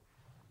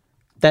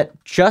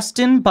that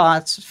Justin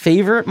Bott's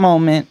favorite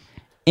moment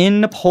in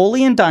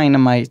Napoleon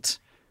Dynamite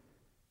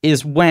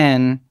is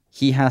when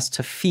he has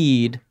to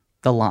feed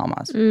the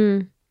llamas.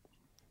 It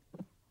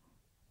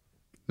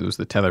was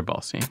the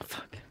tetherball scene.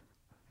 Fuck.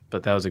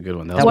 But that was a good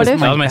one. That was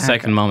my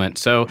second moment.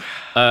 So,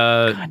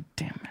 God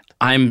damn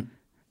it.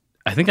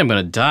 I think I'm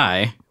going to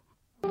die.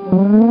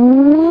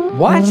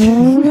 What?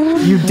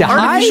 You died?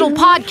 Artificial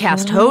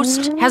podcast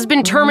host has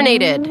been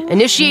terminated.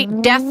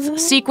 Initiate death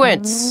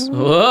sequence.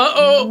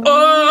 Whoa!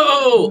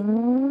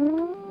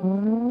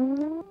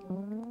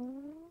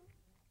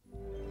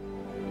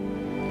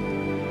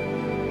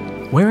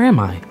 Where am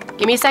I?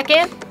 Give me a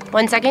second.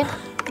 1 second.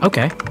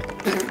 Okay.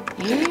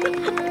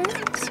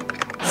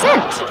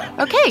 Sent.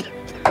 Okay.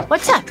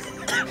 What's up?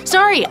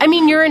 Sorry, I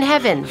mean you're in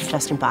heaven,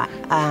 Justin Bott.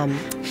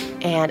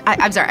 And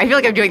I'm sorry, I feel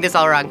like I'm doing this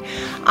all wrong.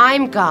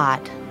 I'm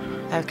God,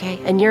 okay?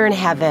 And you're in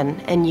heaven,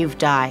 and you've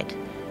died.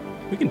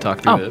 We can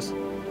talk through this.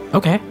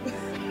 Okay.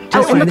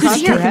 And this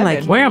is taking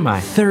like where am I?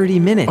 30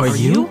 minutes. Are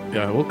you?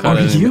 Yeah, we'll cut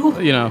Are it. you?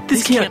 You know.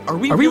 This can't. Are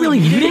we really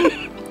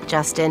meeting?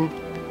 Justin,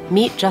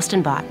 meet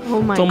Justin Bott.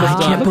 Oh my I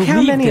God. can't Look believe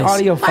how many this.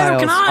 audio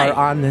files are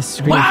on this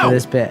screen for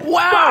this bit.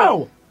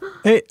 Wow!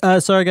 Hey,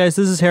 sorry guys,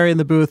 this is Harry in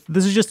the booth.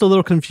 This is just a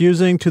little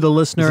confusing to the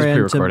listener This is and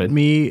to pre-recorded.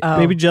 me.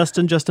 Maybe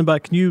Justin,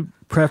 but can you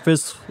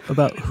preface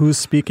about who's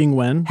speaking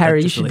when?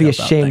 Harry, you should be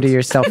ashamed of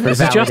yourself for This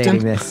is Justin.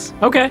 validating this.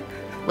 Okay.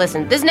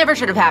 Listen, this never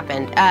should have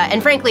happened.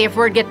 And frankly, if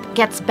word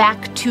gets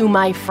back to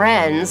my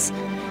friends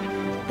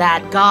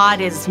that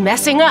God is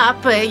messing up,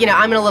 I'm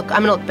gonna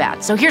look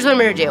bad. So here's what I'm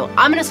gonna do.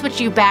 I'm gonna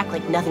switch you back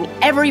like nothing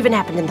ever even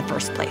happened in the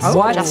first place.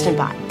 What? Justin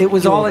Bott. It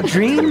was all a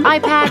dream?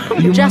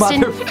 iPad, You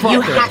Justin, motherfucker.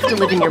 you have to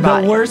live in your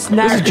body. The worst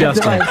narrative.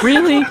 Justin.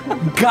 Really?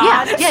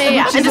 God.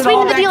 Yeah. switches And to it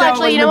all sweeten the back deal, down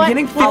actually, in you know the what?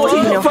 beginning, I'll let you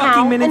 15 know fucking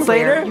how minutes and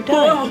where later. you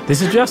died.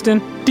 This is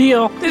Justin.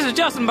 Deal. This is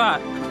Justin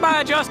Bott.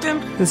 Bye, Justin.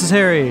 This is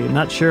Harry.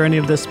 Not sure any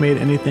of this made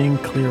anything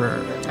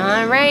clearer.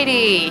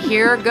 Alrighty,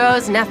 here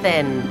goes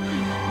nothing.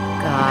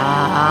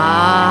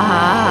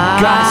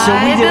 God, so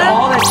we did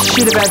all that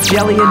shit about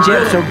jelly and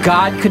jam so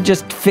God could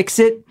just fix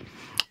it?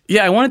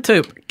 Yeah, I wanted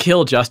to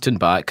kill Justin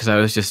Bott because I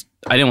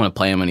didn't want to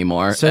play him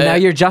anymore. So now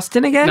you're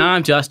Justin again? Now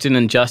I'm Justin,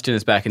 and Justin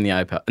is back in the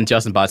iPad, and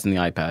Justin Bott's in the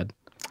iPad.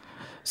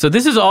 So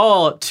this is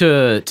all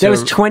to There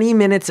was 20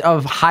 minutes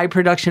of high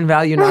production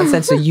value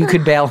nonsense so you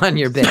could bail on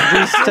your bit.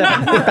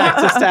 Back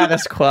to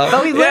status quo.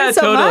 But we learned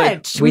so totally.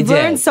 much. We We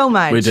learned did. so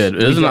much. We did.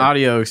 It was an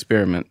audio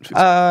experiment.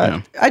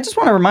 I just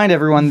want to remind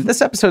everyone this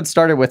episode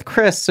started with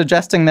Chris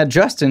suggesting that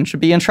Justin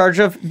should be in charge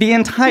of the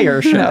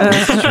entire show.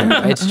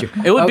 It's true.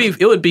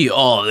 It would be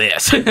all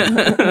this.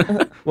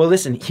 Well,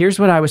 listen, here's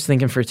what I was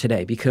thinking for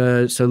today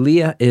because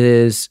Leah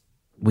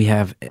we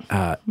have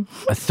a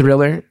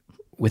thriller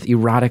with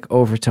erotic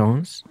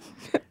overtones.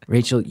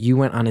 Rachel, you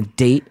went on a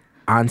date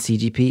on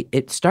CGP.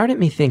 It started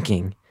me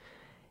thinking,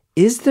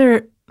 is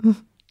there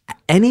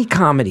any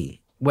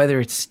comedy, whether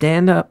it's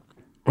stand-up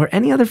or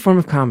any other form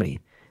of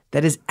comedy,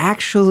 that is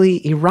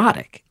actually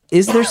erotic?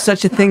 Is there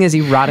such a thing as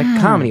erotic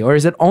comedy? Or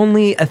is it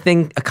only a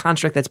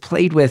construct that's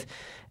played with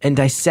and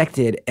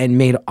dissected and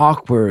made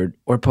awkward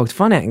or poked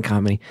fun at in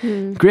comedy?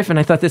 Griffin,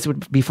 I thought this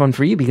would be fun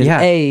for you because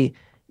A,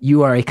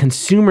 you are a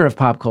consumer of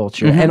pop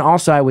culture, and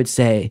also I would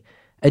say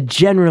a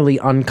generally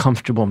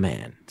uncomfortable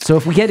man. So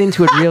if we get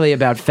into it really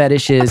about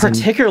fetishes,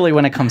 Particularly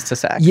when it comes to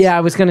sex. I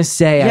was going to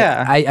say,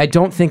 Yeah. I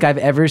don't think I've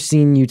ever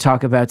seen you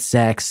talk about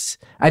sex.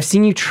 I've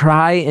seen you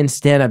try and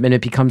stand up and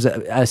it becomes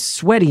a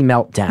sweaty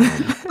meltdown.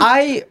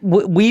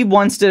 We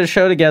once did a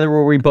show together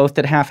where we both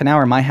did half an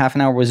hour. My half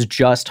an hour was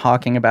just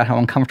talking about how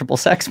uncomfortable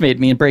sex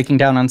made me and breaking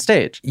down on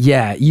stage.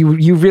 Yeah,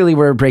 you really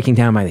were breaking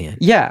down by the end.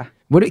 Yeah.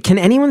 Can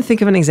anyone think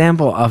of an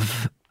example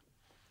of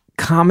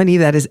comedy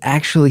that is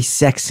actually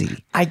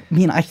sexy? I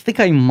mean, I think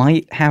I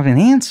might have an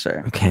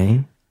answer.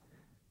 Okay.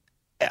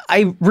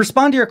 I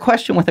respond to your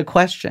question with a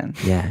question.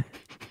 Yeah.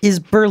 Is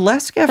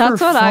burlesque ever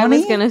That's what funny? I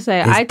was gonna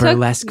say. Is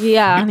burlesque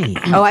funny?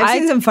 Oh, I've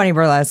seen some funny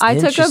burlesque. I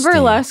took a Interesting.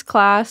 burlesque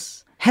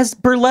class. Has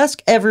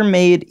burlesque ever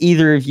made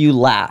either of you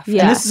laugh? And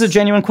this is a Yes.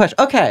 genuine question.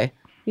 Okay.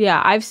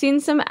 Yeah, I've seen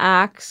some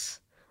acts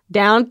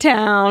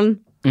downtown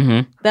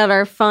that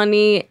are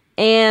funny,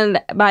 and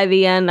by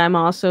the end, I'm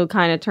also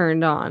kind of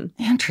turned on.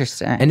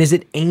 Interesting. And is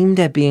it aimed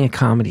at being a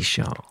comedy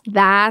show?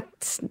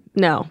 That's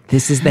no.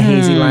 This is the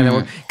hazy line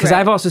that because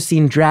I've also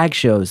seen drag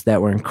shows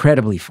that were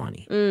incredibly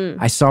funny.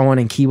 I saw one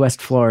in Key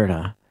West,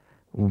 Florida,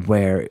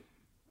 where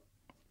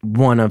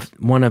one of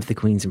the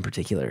queens in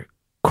particular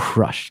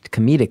crushed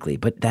comedically,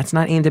 but that's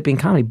not aimed at being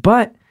comedy.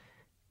 But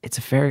it's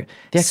a fair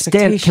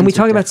expectations Can we are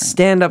talk about different.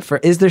 stand up?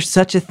 Is there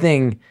such a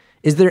thing?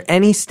 Is there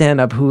any stand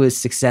up who is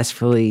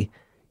successfully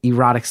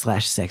erotic /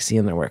 sexy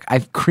in their work?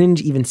 I've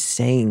cringe even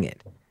saying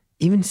it.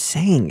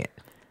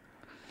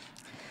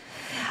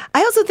 I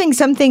also think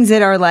some things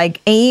that are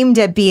like aimed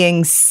at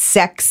being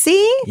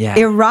sexy, Yeah.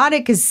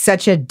 erotic is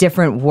such a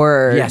different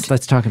word. Yes,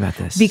 let's talk about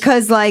this.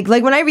 Because like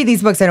when I read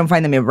these books, I don't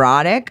find them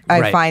erotic. I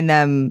Right. find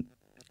them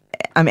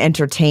I'm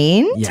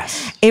entertained.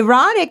 Yes.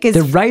 Erotic is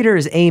The writer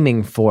is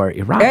aiming for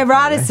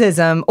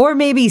eroticism, or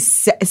maybe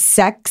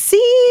sexy.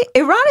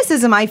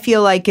 Eroticism, I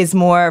feel like, is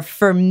more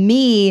for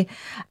me.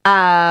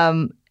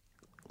 Eroticism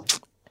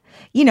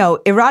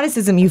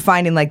you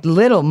find in like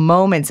little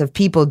moments of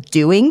people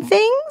doing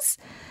things.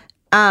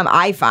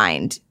 I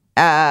find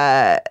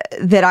that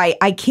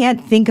I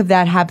can't think of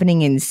that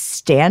happening in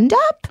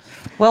stand-up.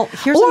 Well,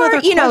 here's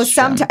another question.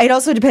 Sometimes it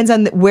also depends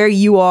on where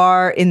you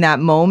are in that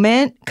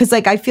moment. Because,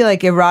 like, I feel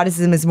like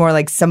eroticism is more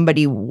like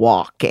somebody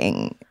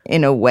walking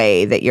in a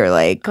way that you're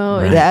like,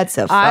 that's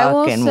a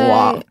fucking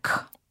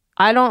walk.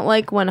 I don't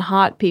like when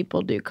hot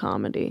people do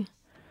comedy.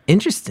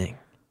 Interesting.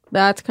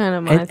 That's kind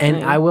of my thing.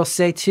 And I will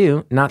say,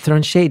 too, not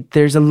throwing shade,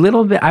 there's a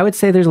little bit, I would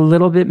say there's a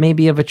little bit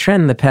maybe of a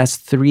trend the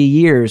past 3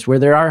 years where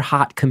there are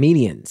hot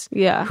comedians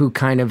who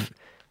kind of...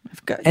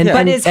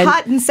 But is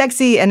hot and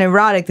sexy and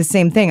erotic the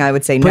same thing? I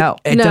would say no.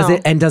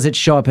 Does it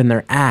show up in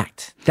their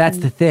act? That's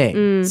the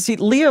thing. See,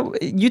 Leah,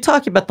 you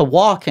talk about the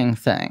walking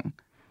thing.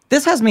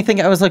 This has me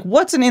thinking, I was like,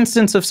 what's an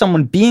instance of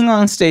someone being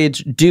on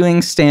stage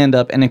doing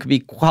stand-up and it could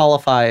be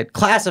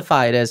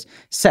classified as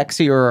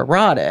sexy or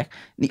erotic?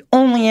 The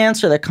only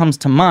answer that comes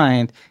to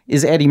mind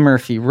is Eddie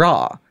Murphy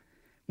Raw,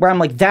 where I'm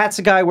like, that's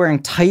a guy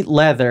wearing tight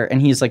leather and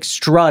he's like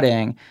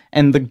strutting,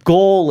 and the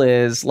goal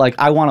is like,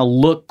 I want to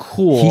look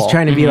cool. He's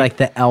trying to be like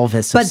the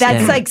Elvis But of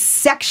that's stand-up. like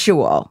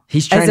sexual.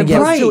 He's trying as to get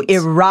opposed to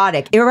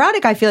erotic.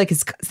 Erotic, I feel like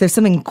there's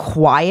something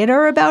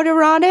quieter about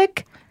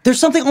erotic. There's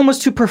something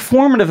almost too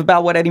performative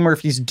about what Eddie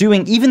Murphy's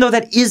doing, even though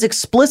that is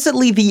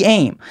explicitly the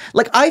aim.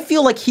 Like, I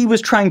feel like he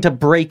was trying to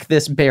break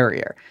this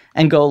barrier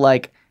and go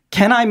like,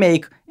 can I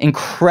make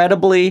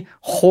incredibly,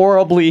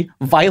 horribly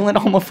violent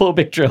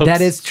homophobic jokes? That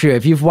is true.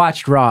 If you've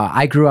watched Raw,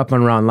 I grew up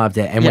on Raw and loved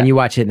it. And when you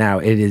watch it now,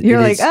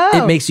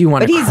 it makes you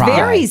want to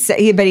cry.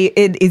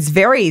 It is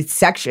very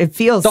sexual. It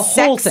feels the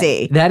whole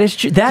sexy. thing. That is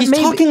true. He's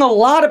talking a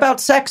lot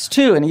about sex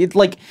too, and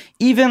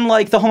even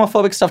like the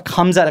homophobic stuff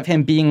comes out of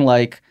him being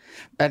like,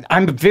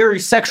 I'm a very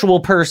sexual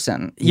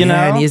person, you know?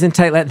 And he isn't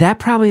tight. That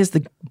probably is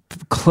the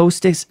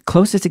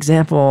closest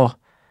example.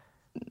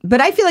 But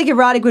I feel like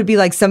erotic would be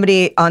like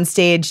somebody on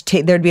stage,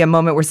 there'd be a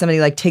moment where somebody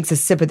like takes a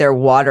sip of their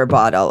water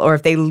bottle, or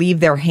if they leave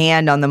their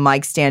hand on the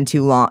mic stand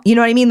too long. You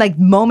know what I mean? Like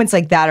moments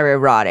like that are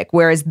erotic,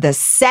 whereas the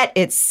set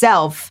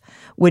itself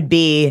would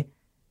be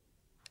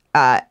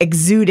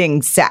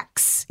exuding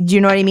sex. Do you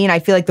know what I mean? I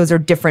feel like those are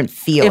different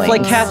feelings. If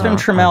like Catherine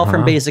Trammell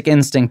from Basic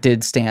Instinct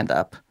did stand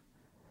up.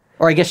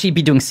 Or I guess she'd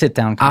be doing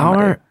sit-down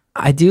comedy.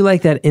 I do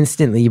like that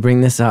instantly you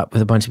bring this up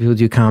with a bunch of people who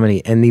do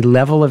comedy, and the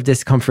level of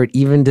discomfort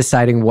even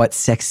deciding what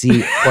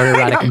sexy or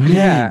erotic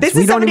means. This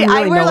is somebody,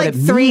 I wear like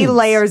 3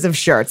 layers of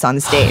shirts on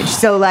stage.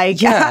 So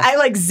like, I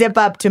like zip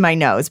up to my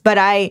nose. But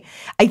I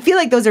feel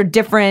like those are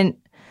different.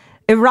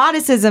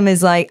 Eroticism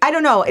is like, I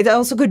don't know. It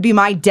also could be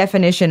my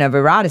definition of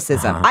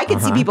eroticism. I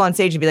could see people on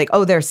stage and be like,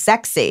 oh, they're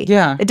sexy.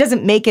 Yeah. It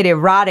doesn't make it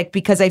erotic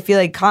because I feel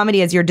like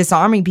comedy, as you're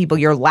disarming people,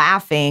 you're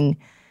laughing.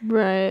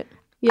 Right.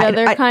 Yeah,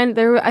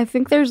 I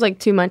think there's like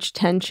too much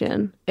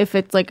tension if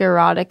it's like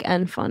erotic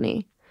and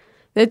funny.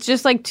 It's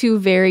just like two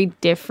very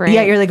different.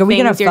 Yeah, you're like, are we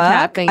gonna things you're fuck?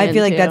 tapping I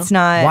feel like into. that's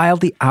not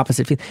wildly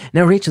opposite feel.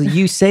 Now, Rachel,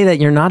 you say that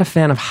you're not a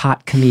fan of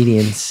hot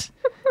comedians.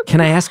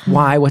 Can I ask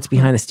why? What's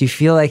behind this? Do you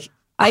feel like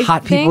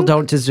hot people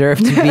don't deserve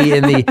to be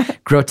in the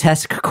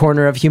grotesque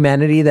corner of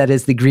humanity that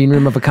is the green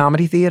room of a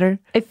comedy theater?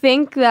 I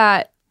think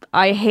that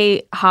I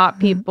hate hot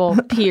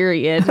people,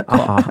 period,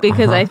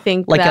 because I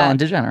think like that, Ellen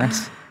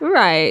DeGeneres.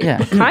 Right.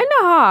 Yeah. Kind of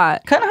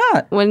hot. Kind of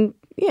hot.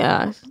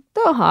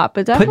 Still hot,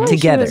 but definitely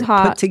she was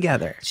hot. Put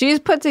together. She's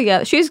put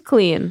together. She's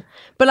clean.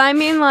 But I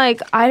mean,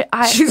 like,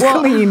 she's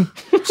clean.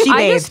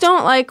 I just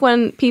don't like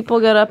when people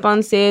get up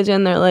on stage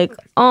and they're like,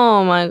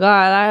 oh my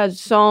God, I had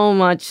so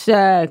much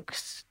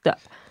sex.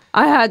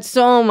 I had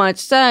so much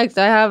sex.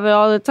 I have it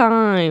all the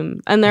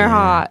time. And they're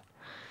hot.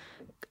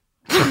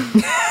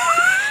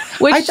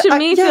 Which to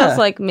me feels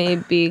like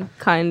maybe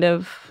kind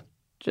of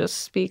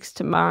just speaks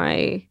to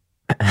my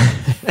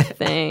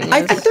thing.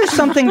 I think there's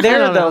something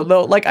there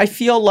though. Like, I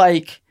feel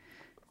like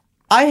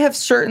I have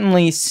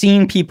certainly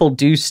seen people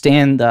do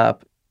stand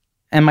up,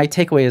 and my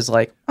takeaway is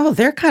like, oh,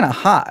 they're kind of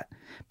hot.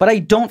 But I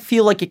don't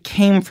feel like it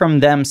came from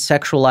them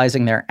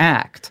sexualizing their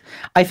act.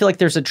 I feel like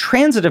there's a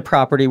transitive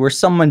property where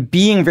someone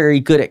being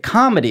very good at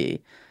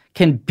comedy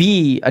can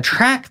be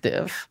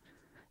attractive,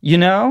 you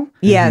know?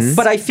 Yes.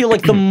 But I feel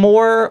like the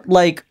more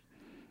like,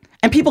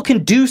 and people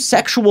can do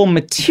sexual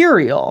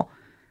material,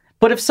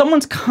 but if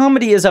someone's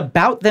comedy is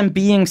about them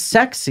being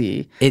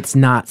sexy, it's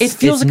not. It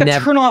feels like a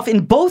turnoff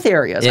in both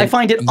areas. I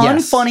find it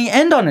unfunny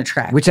and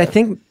unattractive. Which I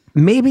think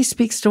maybe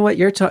speaks to what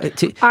you're talking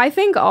to. I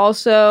think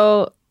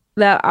also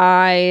that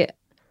I'm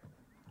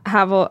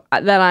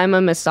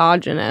a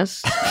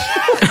misogynist.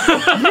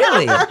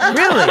 Really?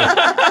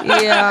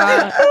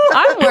 Yeah.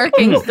 I'm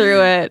working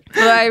through it,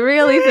 but I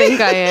really think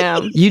I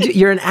am.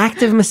 You're an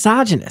active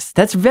misogynist.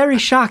 That's very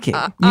shocking.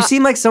 You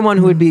seem like someone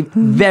who would be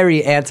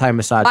very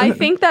anti-misogynist. I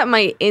think that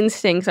my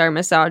instincts are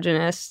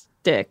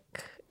misogynistic,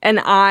 and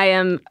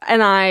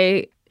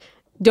I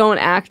don't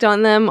act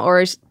on them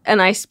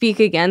and I speak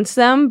against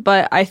them,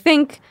 but I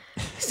think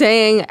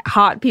saying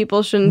hot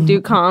people shouldn't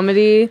do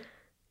comedy,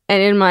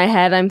 and in my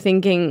head I'm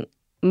thinking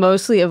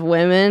mostly of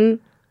women,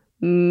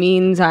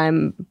 means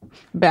I'm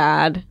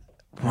bad.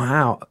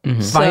 Wow.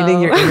 Finding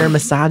your inner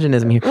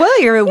misogynism here.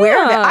 Well, you're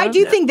aware of it. I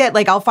do think that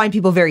I'll find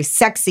people very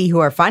sexy who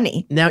are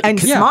funny and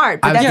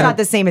smart, but that's not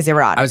the same as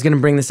erotic. I was going to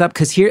bring this up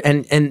because here,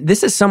 and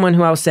this is someone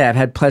who I'll say I've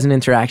had pleasant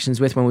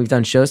interactions with when we've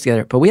done shows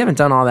together, but we haven't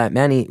done all that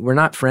many. We're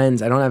not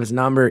friends. I don't have his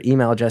number,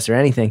 email address, or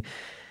anything.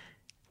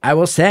 I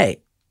will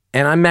say,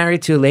 and I'm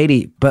married to a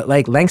lady, but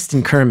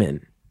Langston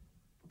Kerman,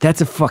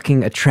 that's a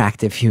fucking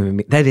attractive human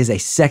being. That is a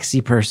sexy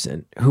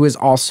person who is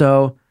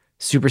also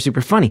super, super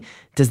funny.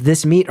 Does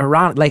this meet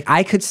erotic?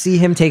 I could see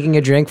him taking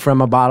a drink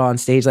from a bottle on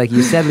stage, like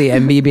you said, Lee,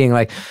 and me being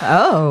like,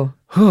 oh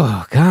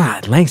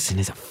God, Langston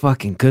is a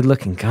fucking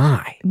good-looking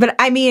guy. But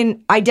I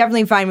mean, I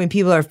definitely find when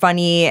people are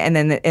funny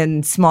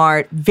and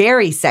smart,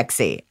 very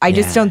sexy. I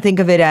just don't think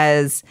of it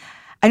as,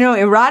 I don't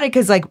know, erotic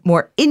is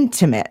more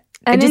intimate.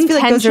 I just feel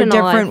like those are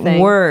different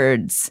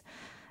words.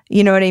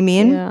 You know what I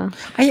mean? Yeah.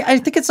 I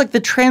think it's the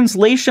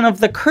translation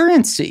of the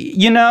currency,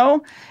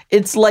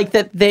 It's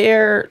that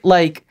they're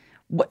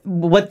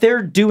what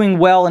they're doing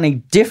well in a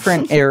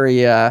different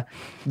area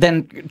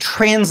then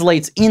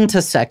translates into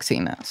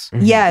sexiness.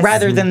 Yes.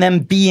 Rather than them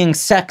being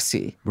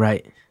sexy.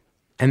 Right.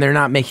 And they're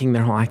not making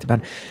their whole act about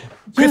it.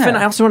 Griffin,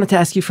 I also wanted to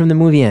ask you from the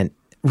movie end,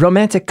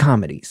 romantic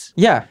comedies.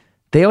 Yeah.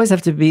 They always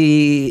have to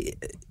be...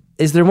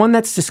 Are there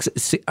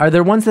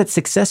ones that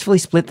successfully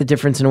split the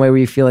difference in a way where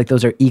you feel like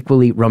those are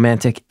equally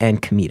romantic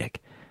and comedic?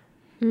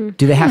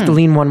 Do they have to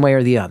lean one way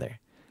or the other?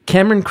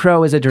 Cameron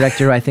Crowe is a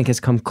director who I think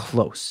has come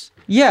close.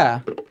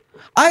 Yeah.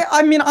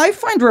 I mean, I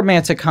find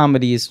romantic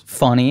comedies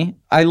funny.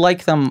 I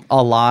like them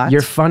a lot.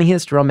 Your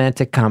funniest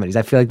romantic comedies.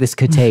 I feel like this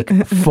could take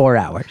 4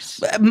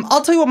 hours.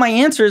 I'll tell you what my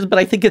answer is, but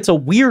I think it's a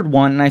weird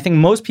one, and I think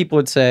most people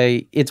would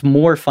say it's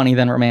more funny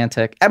than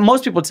romantic. And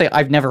most people would say,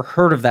 I've never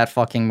heard of that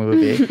fucking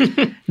movie.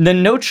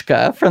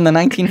 Ninochka from the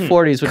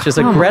 1940s, which is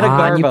a Greta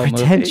Garbo movie. You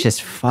pretentious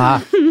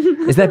fuck.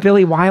 Is that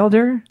Billy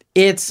Wilder?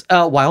 It's,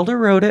 Wilder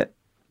wrote it.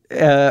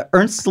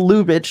 Ernst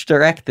Lubitsch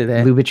directed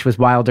it. Lubitsch was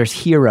Wilder's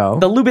hero.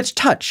 The Lubitsch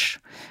Touch.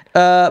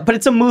 But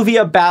it's a movie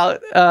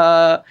about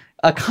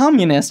a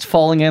communist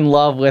falling in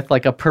love with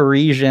a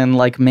Parisian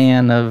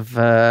man of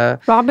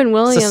Robin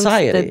Williams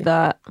society. did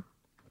that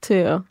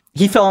too.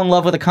 He fell in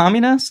love with a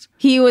communist?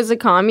 He was a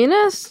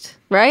communist,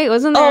 right?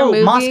 Wasn't there a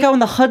movie? Moscow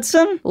and the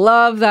Hudson?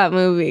 Love that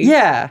movie.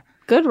 Yeah.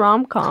 Good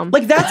rom-com.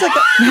 That's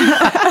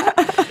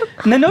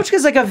Ninochka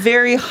is a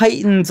very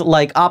heightened,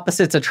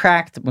 opposites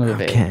attract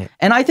movie. Okay.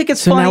 And I think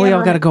it's funny. So now we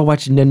all got to go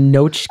watch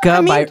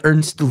Ninochka by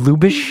Ernst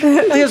Lubitsch?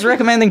 I was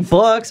recommending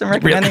books. I'm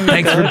recommending...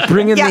 Thanks for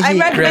bringing the heat, I'm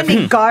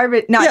recommending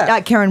garbage.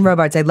 Not Karen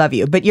Robarts, I love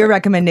you. But you're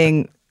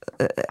recommending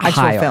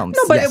actual films.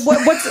 No, but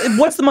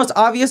what's the most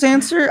obvious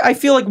answer? I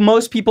feel like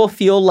most people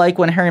feel like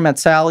When Harry Met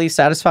Sally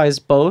satisfies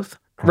both,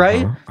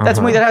 right? That's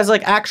a movie that has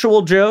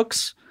actual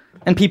jokes.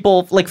 And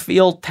people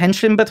feel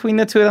tension between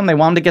the two of them. They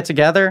want them to get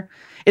together.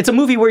 It's a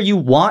movie where you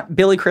want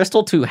Billy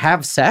Crystal to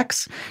have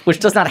sex, which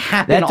does not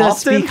happen often. That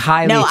does speak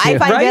highly No, I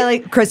find right? Billy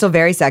Crystal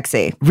very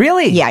sexy.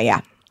 Really?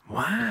 Yeah.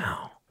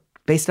 Wow.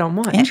 Based on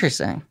what?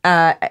 Interesting.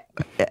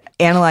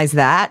 Analyze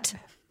That.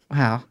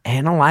 Wow.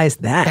 Analyze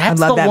That.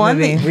 That's I love the that one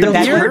movie. that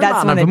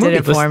That's one that did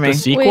it for me. The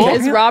sequel?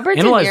 Wait, is Robert De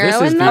Analyze Niro This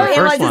in is that? the Analyze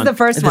first This is the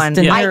first one.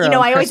 De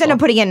I always end up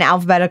putting it in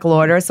alphabetical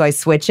order, so I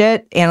switch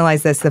it.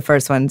 Analyze This, the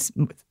first one's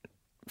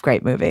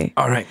great movie.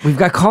 All right. We've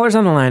got callers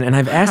on the line, and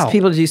I've asked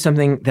people to do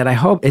something that I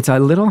hope, it's a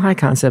little high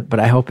concept, but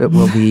I hope it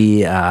will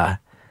be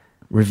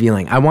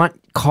revealing. I want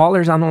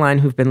callers on the line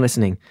who've been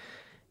listening.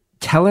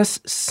 Tell us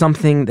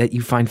something that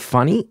you find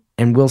funny,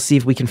 and we'll see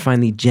if we can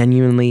find the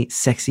genuinely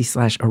sexy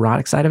 /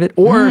 erotic side of it.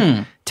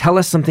 Or tell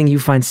us something you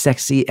find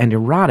sexy and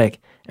erotic,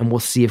 and we'll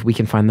see if we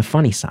can find the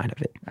funny side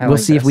of it. We'll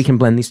see if we can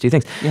blend these two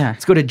things. Yeah.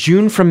 Let's go to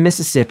June from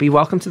Mississippi.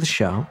 Welcome to the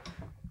show.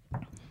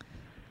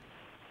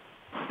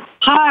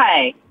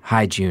 Hi.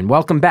 Hi, June.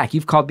 Welcome back.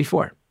 You've called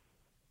before.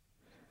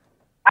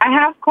 I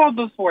have called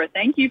before.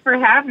 Thank you for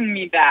having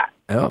me back.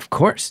 Oh, of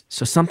course.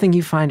 So something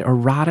you find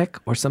erotic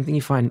or something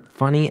you find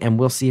funny, and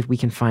we'll see if we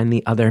can find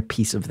the other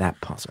piece of that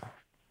puzzle.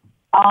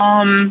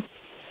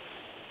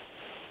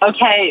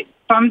 Okay,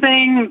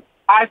 something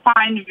I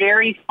find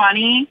very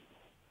funny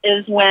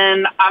is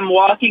when I'm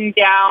walking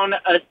down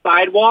a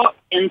sidewalk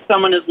and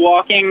someone is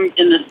walking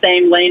in the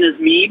same lane as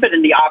me, but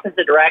in the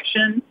opposite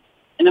direction.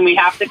 And then we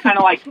have to kind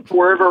of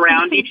swerve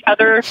around each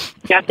other,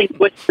 guessing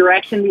which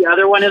direction the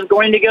other one is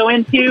going to go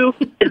into.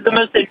 It's the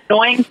most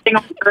annoying thing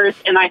on earth,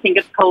 and I think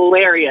it's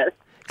hilarious.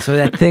 So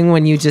that thing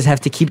when you just have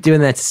to keep doing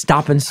that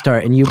stop and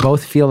start, and you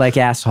both feel like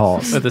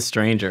assholes. With a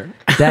stranger.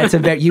 That's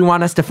you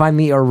want us to find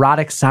the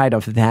erotic side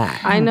of that.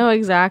 I know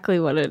exactly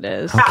what it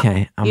is.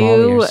 Okay, I'm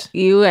all ears.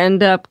 You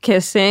end up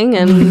kissing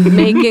and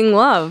making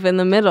love in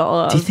the middle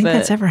of it. Do you think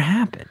that's ever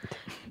happened?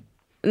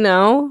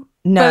 No.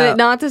 But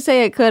not to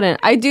say it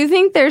couldn't. I do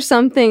think there's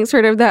something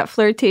sort of that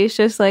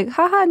flirtatious,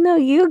 haha, no,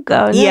 you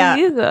go. No,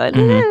 you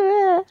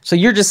go. So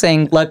you're just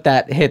saying let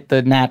that hit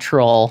the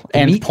natural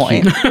end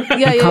point.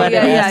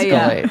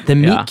 Yeah. The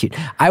meet cute.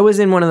 I was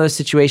in one of those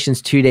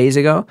situations 2 days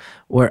ago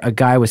where a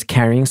guy was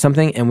carrying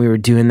something and we were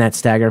doing that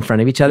stagger in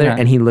front of each other,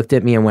 and he looked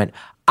at me and went,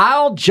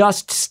 "I'll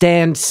just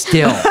stand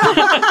still."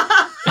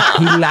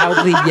 He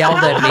loudly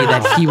yelled at me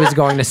that he was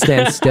going to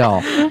stand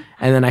still, and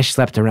then I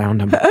slept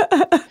around him.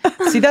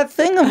 See, that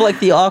thing of like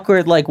the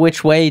awkward, like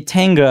which way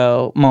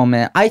tango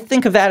moment, I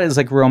think of that as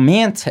like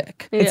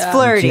romantic. It's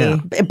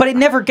flirty. But it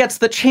never gets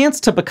the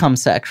chance to become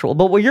sexual.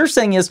 But what you're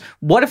saying is,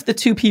 what if the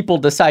two people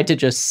decide to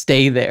just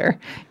stay there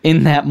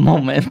in that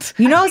moment?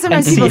 You know,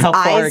 sometimes people's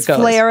eyes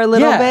flare a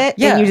little bit,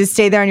 and you just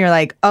stay there and you're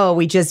like, oh,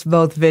 we just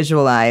both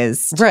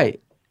visualized.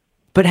 Right.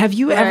 But have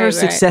you ever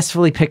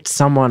successfully picked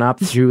someone up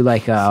through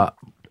like a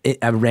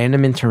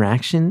random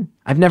interaction?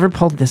 I've never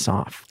pulled this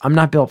off. I'm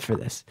not built for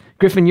this.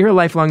 Griffin, you're a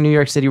lifelong New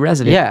York City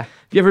resident. Yeah. Have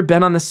you ever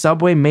been on the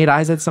subway, made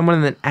eyes at someone,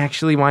 and then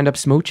actually wind up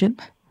smooching?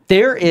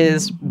 There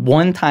is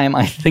one time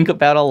I think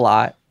about a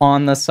lot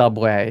on the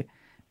subway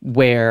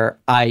where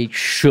I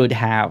should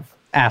have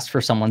asked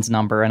for someone's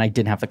number and I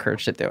didn't have the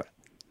courage to do it.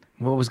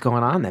 What was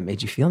going on that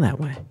made you feel that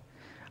way?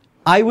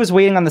 I was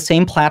waiting on the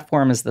same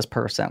platform as this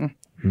person,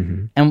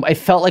 and I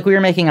felt like we were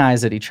making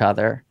eyes at each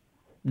other.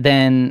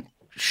 Then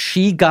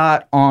she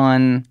got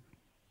on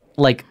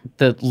like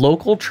the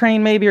local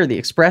train maybe, or the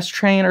express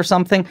train or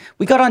something.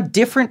 We got on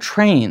different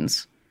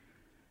trains.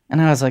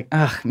 And I was like,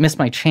 ugh, missed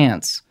my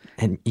chance.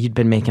 And you'd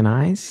been making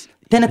eyes?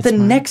 Then at the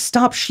next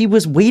stop, she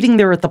was waiting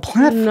there at the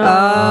platform.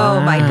 Oh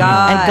my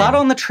God. And got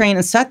on the train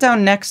and sat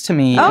down next to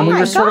me. And we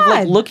were sort of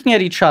like looking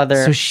at each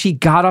other. So she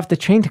got off the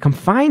train to come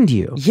find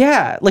you?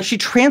 Yeah. Like she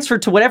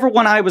transferred to whatever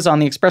one I was on,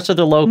 the express or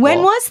the local.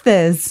 When was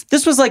this?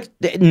 This was like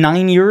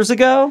 9 years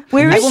ago.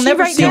 Where is I will she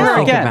never right see now?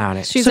 her again. About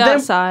it. She's so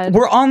outside.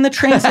 We're on the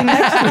train sitting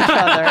next to each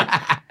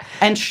other.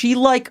 And she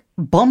like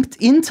bumped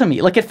into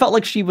me. Like it felt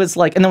like she was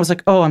like, and then was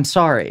like, oh, I'm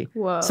sorry.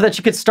 Whoa. So that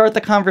she could start the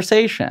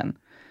conversation.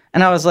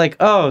 And I was like,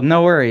 oh,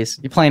 no worries.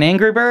 You playing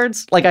Angry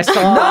Birds? Like I saw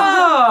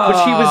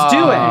what she was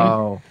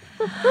doing.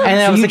 And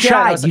So I was you like,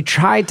 tried. I was like, You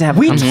tried to have a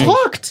we conversation.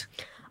 talked.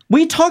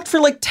 We talked for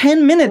like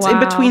 10 minutes in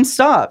Wow. between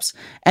stops.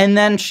 And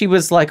then she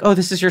was like, oh,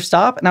 this is your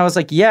stop? And I was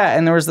like, yeah.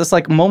 And there was this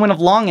like moment of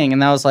longing.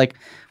 And I was like,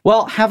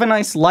 well, have a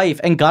nice life.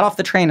 And got off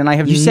the train. And I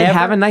have You said never-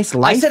 have a nice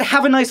life? I said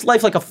have a nice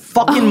life like a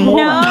fucking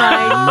moron.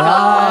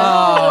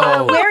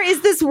 No. Where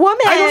is this woman?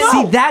 I don't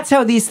know. See, that's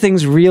how these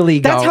things really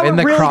go That's how in it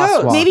the really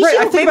crosswalk. goes. Maybe Right,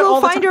 I think maybe about all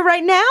we'll the find time. her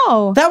right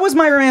now. That was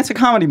my romantic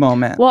comedy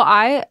moment. Well,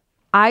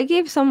 I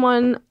gave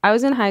someone, I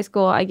was in high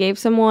school, I gave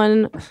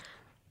someone,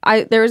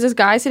 there was this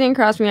guy sitting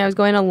across from me, I was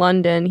going to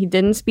London, he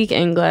didn't speak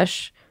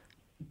English.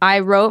 I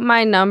wrote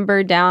my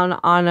number down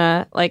on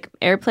a like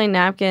airplane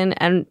napkin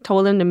and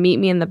told him to meet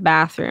me in the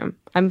bathroom.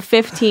 I'm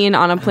 15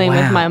 on a plane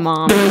with my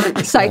mom.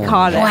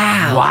 Psychotic.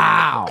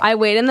 Wow. I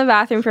wait in the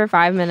bathroom for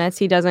 5 minutes,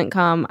 he doesn't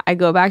come. I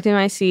go back to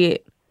my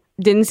seat,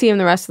 didn't see him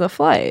the rest of the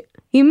flight.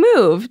 He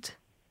moved.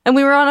 And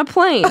we were on a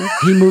plane.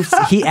 He moved.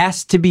 He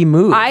asked to be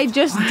moved. I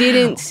just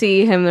didn't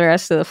see him the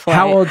rest of the flight.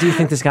 How old do you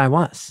think this guy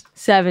was?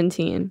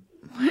 17.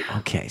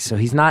 Okay, so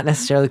he's not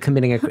necessarily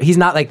committing a. He's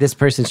not like this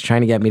person's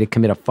trying to get me to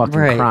commit a fucking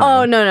Right. crime.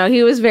 Oh, no.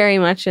 He was very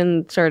much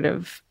in sort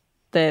of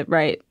the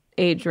right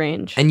age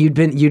range. And you'd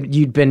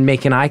been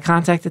making eye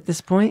contact at this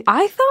point.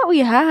 I thought we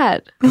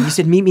had. You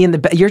said meet me in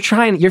the. You're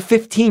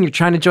 15. You're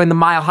trying to join the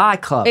Mile High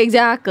Club.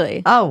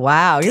 Exactly. Oh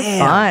wow, you're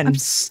fun. I'm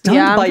stunned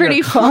Yeah, I'm by pretty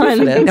your fun.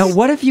 confidence. Now,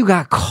 what if you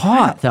got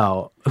caught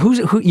though?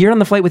 Who? You're on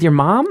the flight with your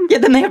mom? Yeah,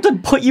 then they have to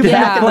put you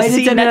back in the Flight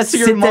seat attendant next to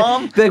sit your there,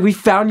 mom. Like, we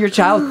found your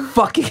child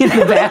fucking in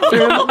the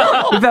bathroom.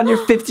 We found your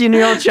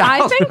 15-year-old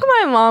child. I think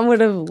my mom would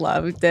have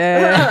loved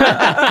it.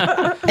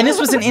 And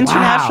this was an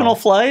international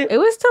flight? It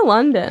was to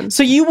London.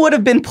 So you would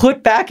have been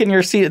put back in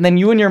your seat, and then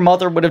you and your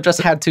mother would have just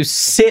had to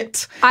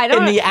sit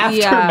in the aftermath.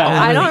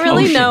 Yeah, I don't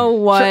really know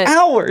what. For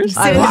hours.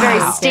 It was a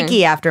very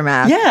sticky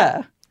aftermath.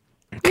 Yeah.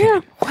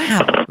 Yeah.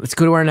 Wow. Let's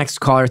go to our next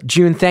caller.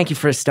 June, thank you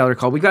for a stellar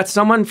call. We got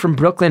someone from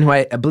Brooklyn who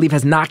I believe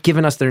has not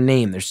given us their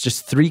name. There's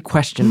just 3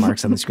 question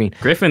marks on the screen.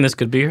 Griffin, this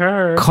could be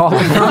her. Caller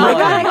from Brooklyn.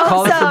 God, I hope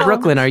Caller from so.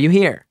 Brooklyn. Are you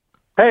here?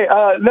 Hey,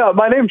 no,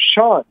 my name's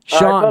Sean.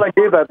 Sean. I thought I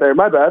gave that there.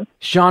 My bad.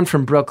 Sean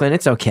from Brooklyn.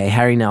 It's okay.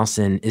 Harry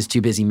Nelson is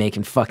too busy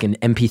making fucking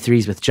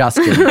MP3s with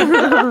Justin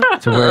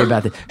to worry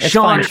about it. It's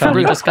fine, Sean.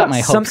 You just got my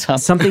hopes up.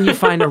 Something you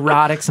find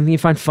erotic, something you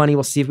find funny.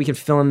 We'll see if we can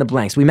fill in the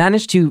blanks. We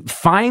managed to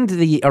find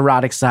the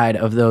erotic side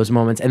of those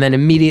moments and then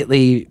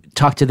immediately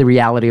talk to the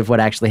reality of what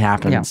actually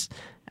happens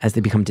as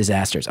they become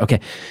disasters.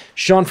 Okay.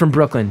 Sean from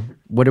Brooklyn,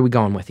 what are we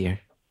going with here?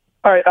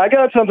 All right, I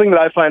got something that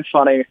I find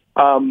funny,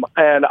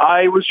 and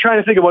I was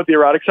trying to think of what the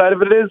erotic side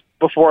of it is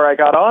before I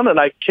got on, and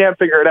I can't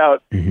figure it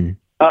out. Mm-hmm.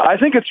 I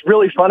think it's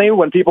really funny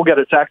when people get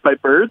attacked by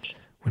birds.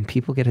 When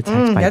people get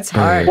attacked by that's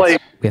birds, hard.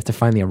 Like- we have to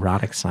find the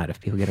erotic side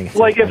of people getting attacked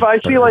Like if by I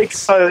see like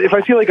birds. if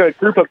I see like a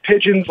group of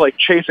pigeons like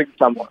chasing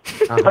someone,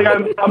 like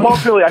I'm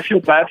ultimately I feel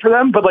bad for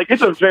them, but like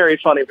it's a very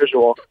funny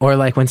visual. Or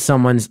like when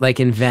someone's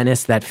like in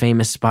Venice, that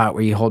famous spot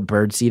where you hold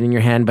bird seed in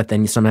your hand, but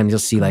then sometimes you'll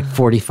see like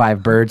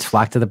 45 birds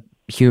flock to the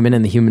human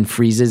and the human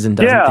freezes and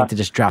doesn't think to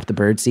just drop the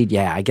bird seed.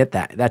 Yeah, I get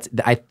that.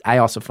 I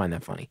also find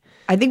that funny.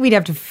 I think we'd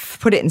have to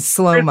put it in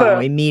slow-mo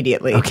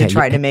immediately to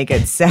try to make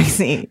it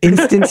sexy.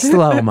 Instant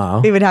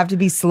slow-mo. It would have to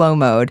be slow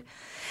mode.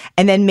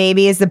 And then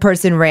maybe as the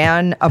person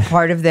ran, a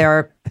part of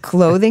their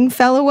clothing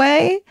fell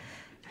away.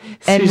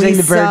 And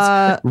the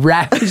birds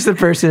ravage the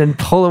person and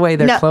pull away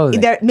their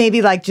clothing.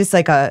 Maybe like just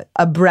like a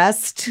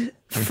breast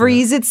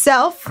frees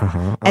itself.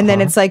 And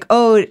then it's like,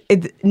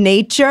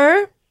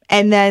 nature.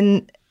 And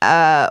then,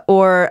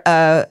 or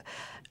a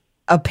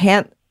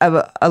pant.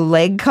 A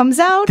leg comes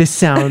out. This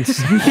sounds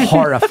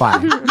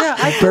horrifying.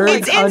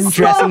 It's in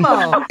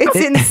slow-mo. It's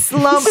in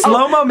slow-mo.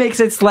 Slow-mo makes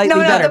it slightly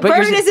better. The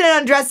bird isn't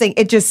undressing.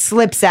 It just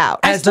slips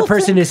out. As the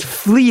person is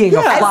fleeing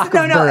a flock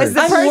of birds. As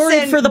the I'm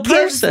worried for the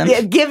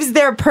person. Gives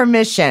their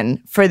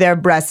permission for their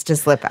breast to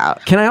slip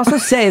out. Can I also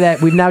say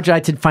that we've now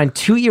tried to find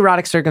 2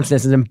 erotic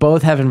circumstances and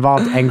both have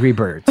involved angry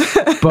birds.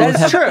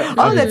 That's true.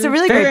 Oh, that's a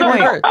really great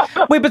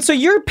point. Wait, but so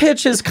your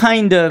pitch is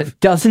kind of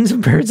dozens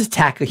of birds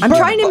attack a human. I'm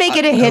trying to make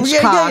it a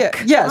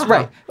Hitchcock. Yes,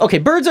 right. Okay,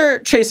 birds are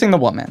chasing the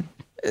woman.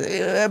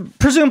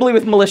 Presumably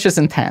with malicious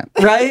intent,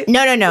 right?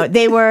 No.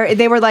 They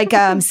were like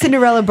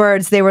Cinderella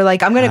birds. They were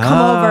like, I'm going to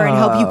come over and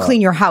help you clean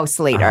your house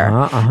later.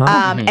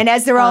 And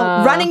as they're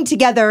all running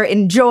together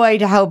in joy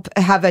to help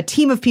have a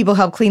team of people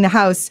help clean the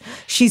house,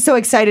 she's so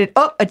excited.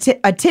 Oh,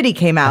 a titty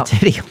came out. A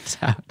titty comes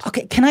out.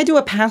 Okay, can I do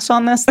a pass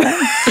on this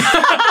then?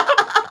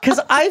 Because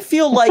I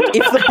feel like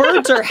if the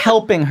birds are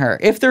helping her,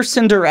 if they're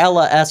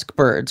Cinderella-esque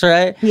birds,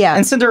 right? Yeah.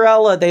 And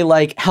Cinderella, they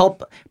like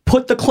help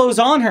put the clothes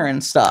on her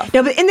and stuff.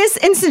 No, but in this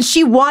instance,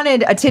 she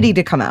wanted a titty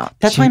to come out.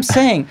 That's what I'm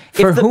saying.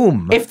 For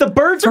whom? If the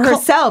birds for are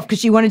herself, because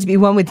she wanted to be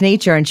one with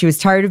nature, and she was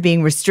tired of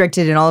being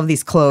restricted in all of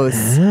these clothes.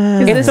 Is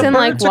this in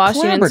like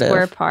Washington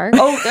Square Park?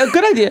 Oh,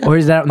 good idea. Or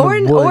is that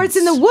or it's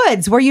in the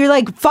woods where you're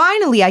like,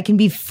 finally, I can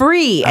be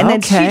free, and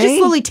then she just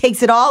slowly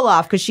takes it all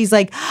off because she's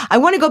like, I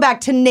want to go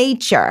back to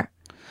nature.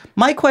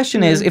 My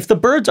question is, if the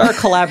birds are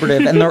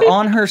collaborative and they're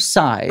on her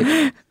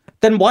side,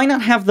 then why not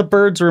have the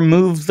birds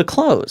remove the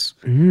clothes?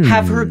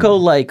 Have her go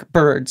like,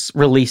 birds,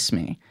 release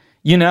me.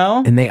 You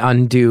know? And they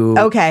undo.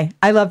 Okay,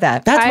 I love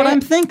that. That's what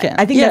I'm thinking.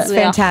 I think that's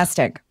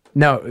fantastic.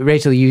 No,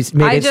 Rachel, you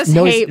made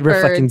it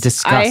reflecting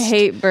disgust. I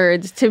hate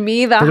birds. To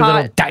me, the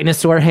little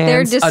dinosaur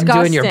hands they're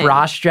undoing your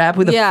bra strap.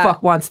 Who the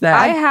fuck wants that?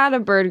 I had a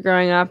bird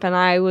growing up, and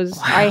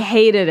I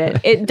hated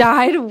it. It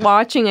died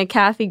watching a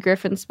Kathy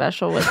Griffin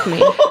special with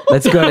me.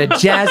 Let's go to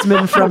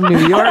Jasmine from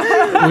New York.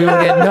 We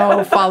will get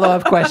no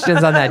follow-up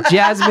questions on that.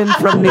 Jasmine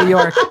from New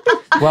York,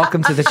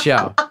 welcome to the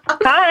show.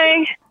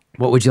 Hi.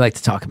 What would you like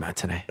to talk about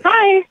today?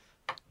 Hi.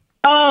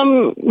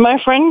 My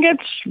friend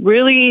gets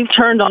really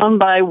turned on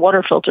by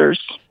water filters.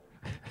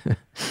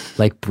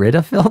 Like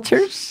Brita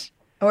filters?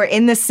 Or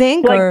in the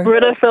sink? Like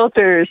Brita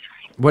filters.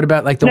 What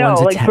about like the ones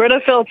No, like Brita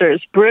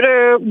filters.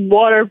 Brita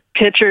water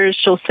pitchers,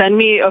 she'll send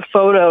me a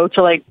photo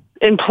to like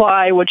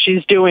imply what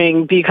she's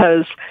doing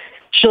because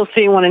she'll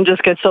see one and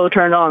just get so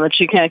turned on that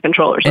she can't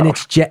control herself.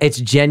 And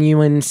it's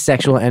genuine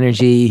sexual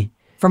energy.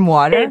 From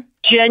water? It's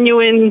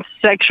genuine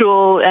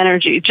sexual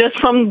energy, just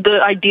from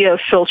the idea of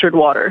filtered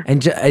water.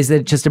 And is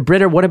it just a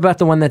Brita? What about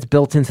the one that's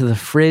built into the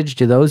fridge?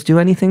 Do those do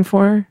anything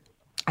for her?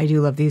 I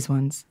do love these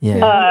ones.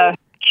 Yeah.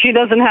 She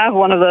doesn't have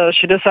one of those.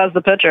 She just has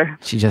the pitcher.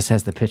 She just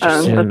has the pitcher.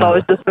 That's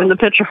always just been the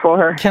pitcher for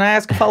her. Can I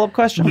ask a follow-up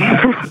question?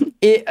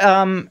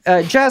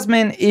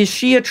 Jasmine, is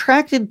she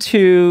attracted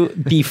to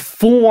the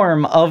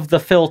form of the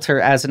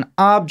filter as an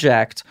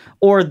object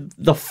or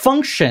the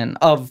function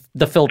of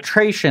the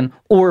filtration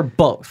or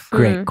both?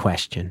 Great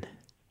question.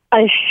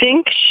 I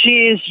think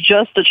she's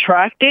just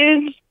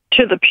attracted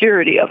to the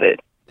purity of it.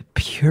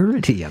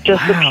 Purity of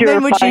just the purifying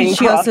Then would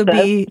she also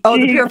process. be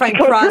the purifying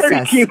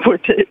process?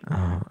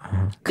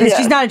 Because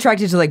she's not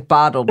attracted to like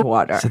bottled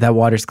water. So that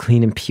water's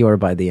clean and pure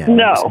by the end.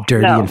 No, It's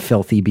dirty and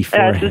filthy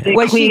beforehand.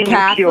 Was she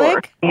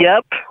Catholic?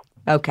 Yep.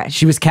 Okay.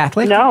 She was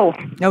Catholic? No,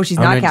 she's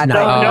not Catholic.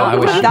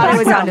 I thought I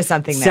was onto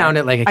something there.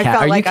 Sounded like a I Catholic.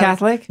 felt Are like you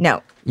Catholic?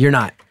 No. You're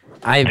not.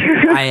 I am,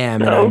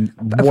 and I'm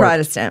a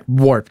Protestant.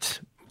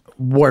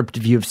 Warped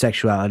view of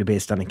sexuality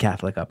based on a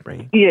Catholic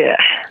upbringing. Yeah.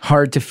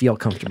 Hard to feel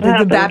comfortable.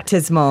 The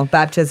baptismal.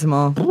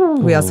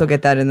 We also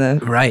get that in the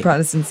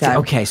Protestant side.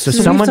 Okay, so we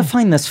someone have to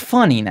find this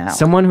funny now.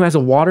 Someone who has a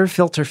water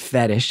filter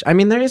fetish. I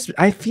mean,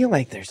 I feel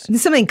like there's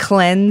something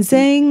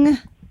cleansing.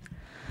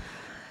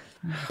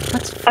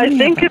 I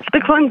think it's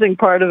the cleansing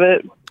part of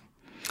it.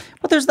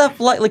 But there's that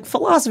like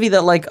philosophy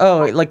that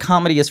like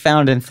comedy is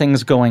found in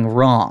things going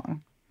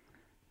wrong.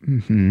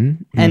 Mm-hmm.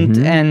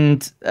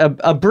 And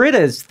a Brita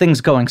is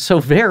things going so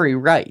very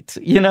right.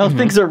 You know,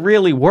 things are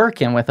really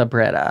working with a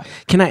Brita.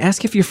 Can I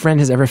ask if your friend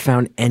has ever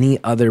found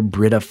any other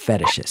Brita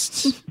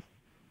fetishists?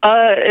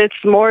 It's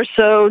more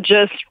so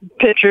just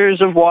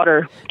pitchers of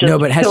water. Just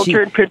but has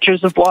filtered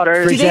pitchers of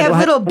water. Do they have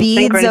little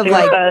beads of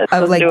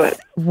like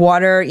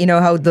water? You know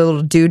how the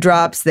little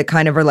dewdrops that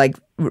kind of are like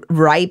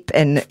ripe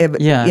and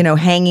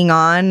hanging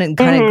on and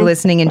kind of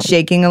glistening and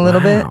shaking a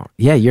little bit.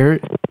 Yeah, you're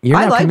I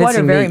now like water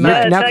convincing very me.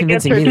 much. You're now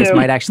convincing me this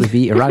might actually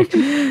be erotic.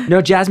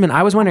 No, Jasmine,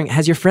 I was wondering,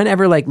 has your friend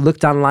ever like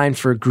looked online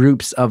for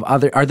groups of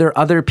are there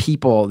other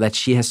people that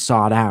she has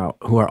sought out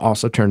who are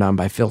also turned on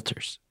by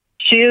filters?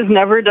 She has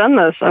never done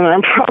this, and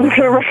I'm probably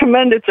going to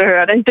recommend it to her.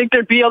 I didn't think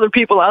there'd be other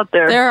people out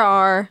there. There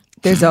are.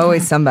 There's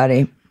always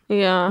somebody.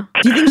 Yeah.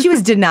 Do you think she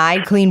was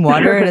denied clean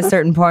water at a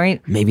certain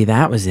point? Maybe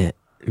that was it.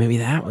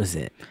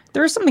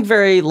 There's something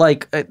very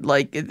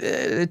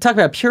talk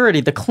about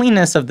purity, the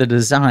cleanness of the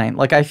design.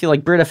 Like I feel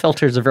like Brita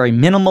filters are very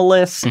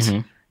minimalist.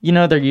 Mm-hmm. You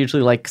know, they're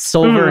usually like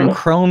silver and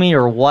chromy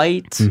or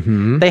white.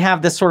 Mm-hmm. They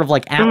have this sort of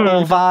like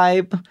Apple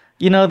vibe.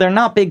 You know, they're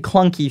not big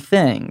clunky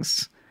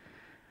things.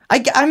 I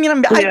kind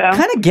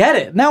of get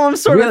it. Now I'm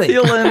sort of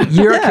feeling...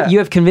 You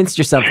have convinced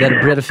yourself that a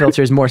Brita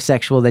filter is more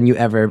sexual than you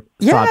ever thought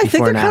before now. I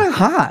think they're kind of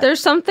hot.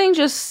 There's something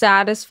just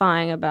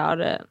satisfying about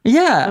it.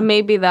 Yeah. And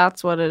maybe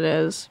that's what it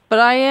is.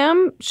 But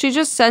she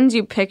just sends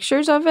you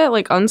pictures of it,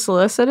 like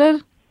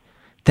unsolicited.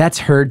 That's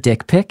her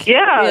dick pic?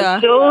 Yeah.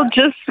 She'll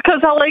just,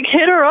 because I'll like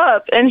hit her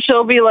up and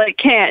she'll be like,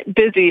 can't,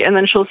 busy. And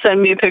then she'll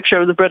send me a picture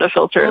of the Brita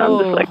filter. And I'm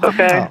just like,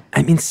 okay.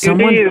 I mean,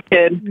 someone you,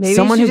 kid. Maybe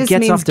someone she who just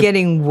gets means off the...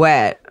 getting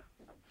wet.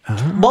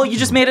 Well, you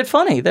just made it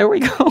funny. There we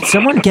go.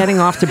 Someone getting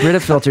off to Brita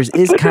filters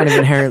is kind of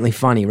inherently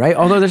funny, right?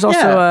 Although there's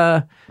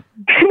also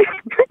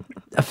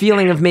a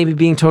feeling of maybe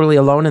being totally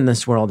alone in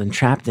this world and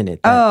trapped in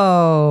it.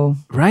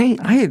 Right?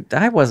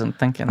 I wasn't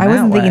thinking I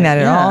wasn't thinking that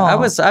at all.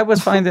 I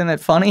was finding it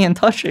funny and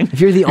touching.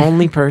 If you're the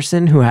only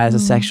person who has a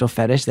sexual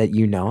fetish that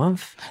you know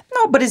of?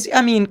 No, but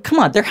come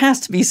on, there has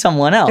to be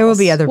someone else. There will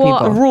be other people.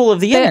 A rule of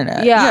the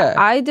internet. Yeah,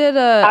 I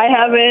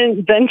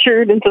haven't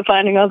ventured into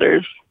finding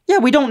others. Yeah,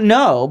 we don't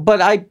know,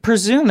 but I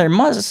presume there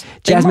must.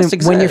 Jasmine, must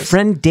exist. when your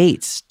friend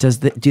dates, do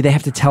they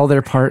have to tell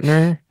their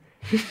partner?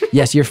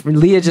 Yes,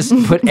 Leah just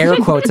put air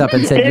quotes up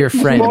and said your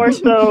friend.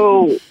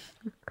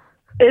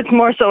 It's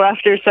more so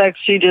after sex,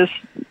 she just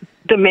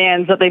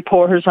demands that they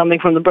pour her something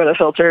from the Brita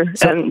filter,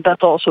 and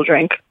that's all she'll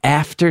drink.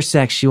 After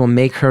sex, she will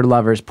make her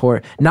lovers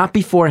pour, not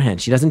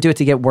beforehand. She doesn't do it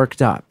to get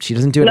worked up. She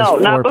doesn't do it as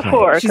foreplay. No, not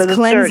before. She's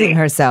cleansing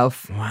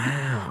herself.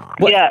 Wow.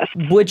 Yes.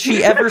 Would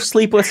she ever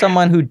sleep with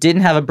someone who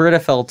didn't have a Brita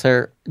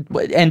filter?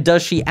 And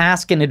does she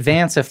ask in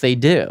advance if they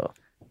do?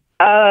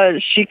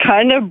 She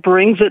kind of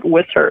brings it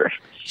with her.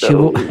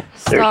 So there's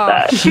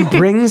that. She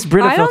brings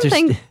Brita filters.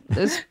 I don't think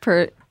this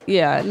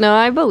Yeah, no,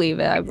 I believe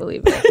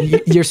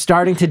it. You're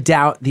starting to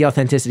doubt the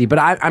authenticity, but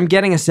I'm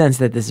getting a sense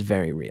that this is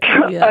very real.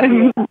 Yeah.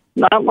 I'm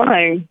not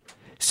lying.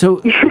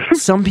 So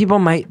some people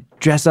might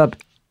dress up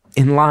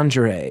in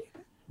lingerie,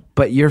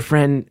 but your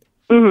friend,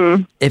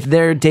 if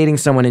they're dating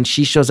someone and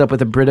she shows up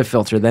with a Brita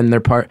filter, then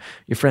your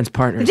friend's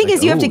partner. The thing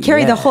is, you have to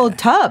carry the whole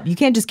tub. You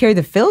can't just carry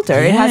the filter.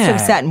 It has to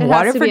have sat in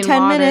water for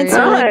 10 minutes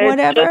or like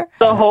whatever.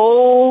 The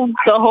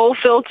whole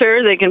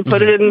filter. They can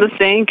put it in the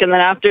sink, and then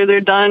after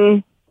they're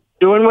done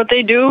doing what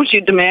they do, she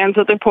demands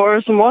that they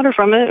pour some water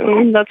from it,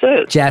 and that's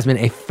it. Jasmine,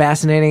 a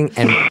fascinating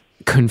and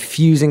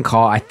confusing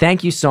call. I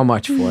thank you so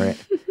much for it.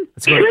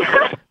 Let's go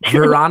to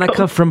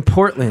Veronica from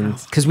Portland,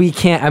 because we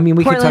can't. I mean,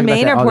 we Portland, can talk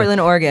Maine, about that or Portland,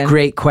 Oregon.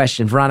 Great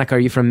question, Veronica. Are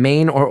you from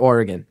Maine or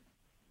Oregon?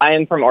 I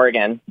am from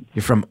Oregon.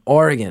 You're from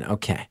Oregon.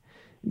 Okay,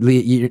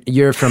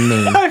 you're from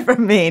Maine. I'm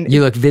from Maine.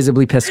 You look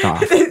visibly pissed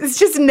off. It's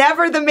just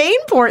never the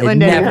Maine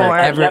Portland anymore.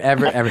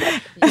 Ever.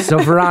 So,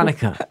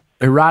 Veronica,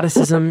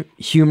 eroticism,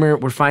 humor.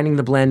 We're finding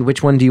the blend.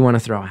 Which one do you want to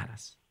throw at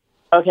us?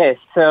 Okay,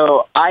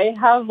 so I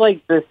have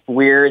like this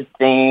weird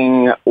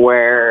thing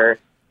where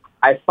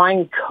I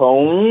find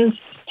combs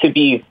to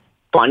be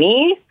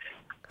funny.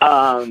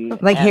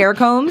 Like hair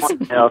combs? I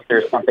don't know if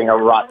there's something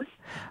erotic.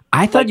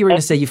 I thought you were going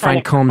to say you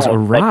find combs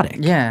erotic.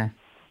 Yeah.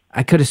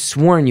 I could have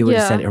sworn you would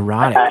have said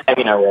erotic. I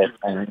mean, I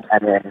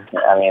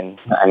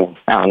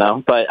don't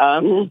know, but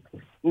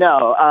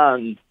no,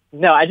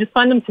 I just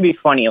find them to be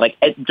funny. Like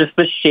just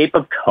the shape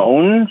of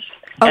cones.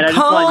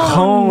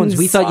 Cones.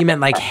 We thought you meant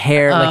like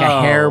hair, like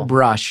a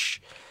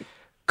hairbrush.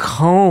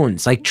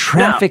 Cones, like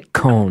traffic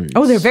cones.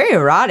 Oh, they're very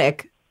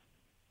erotic.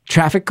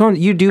 Traffic cones?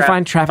 You do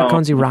find traffic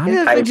cones erotic?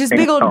 Yeah, they're just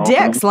big old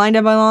dicks lined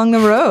up along the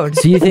road.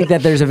 So you think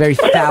that there's a very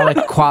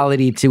phallic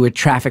quality to a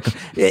traffic cone?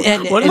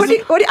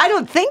 I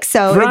don't think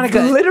so.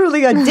 Veronica, it's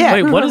literally a dick.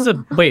 Leah,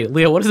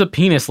 what does a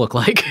penis look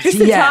like? Just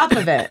the top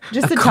of it.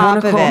 Just the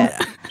top of it.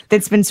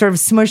 That's been sort of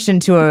smushed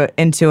into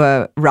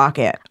a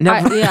rocket. No,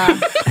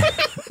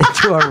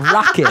 into a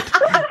rocket.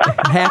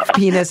 Half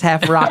penis,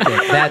 half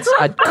rocket. That's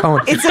a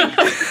cone.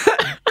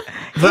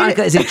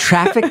 Veronica, is it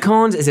traffic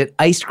cones? Is it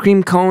ice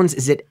cream cones?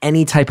 Is it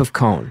any type of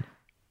cone?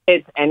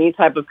 It's any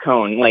type of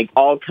cone, like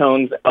all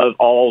cones of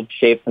all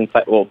shapes and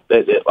sizes. Well,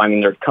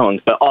 they're cones,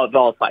 but of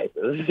all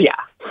sizes, yeah.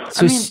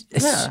 So,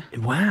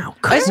 wow.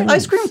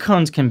 Ice cream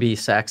cones can be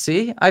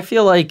sexy. I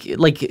feel like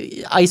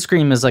ice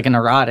cream is like an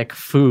erotic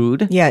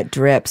food. Yeah, it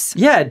drips.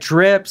 Yeah, it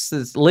drips.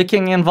 There's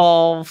licking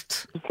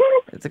involved.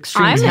 It's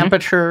extreme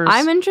temperatures.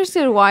 I'm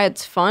interested in why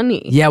it's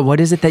funny. Yeah,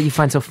 what is it that you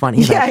find so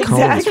funny about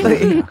cones?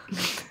 Exactly.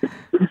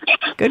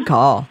 Good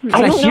call.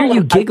 I hear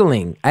you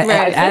giggling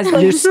as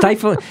you're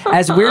stifling.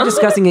 As we're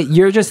discussing it,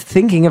 you're just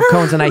thinking of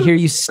cones, and I hear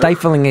you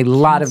stifling a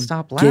lot of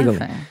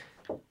giggling.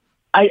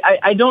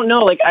 I don't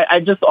know. Like, I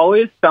just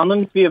always found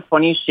them to be a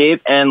funny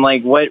shape, and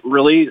like what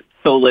really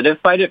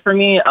solidified it for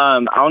me. I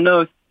don't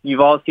know if you've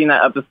all seen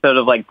that episode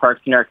of like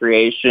Parks and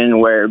Recreation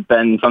where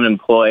Ben's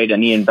unemployed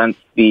and he invents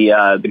the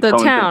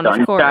cones town, of of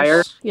Dunshire.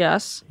 course.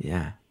 Yes.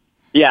 Yeah.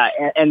 Yeah,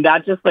 and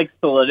that just like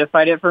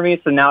solidified it for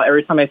me. So now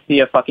every time I see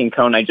a fucking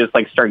cone, I just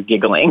like start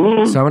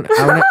giggling. So I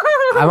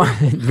want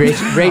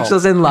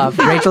Rachel's in love.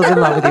 Rachel's in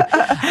love with you.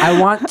 I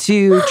want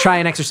to try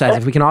an exercise.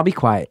 If we can all be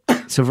quiet.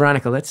 So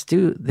Veronica, let's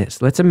do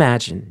this. Let's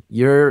imagine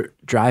you're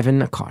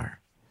driving a car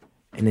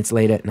and it's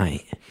late at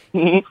night.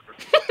 And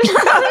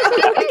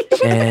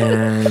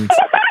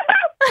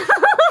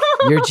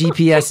your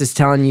GPS is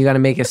telling you got to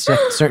make a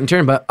certain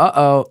turn, but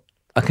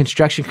a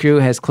construction crew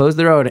has closed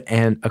the road,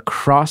 and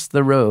across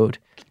the road,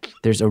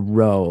 there's a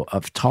row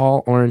of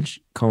tall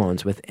orange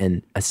cones with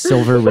a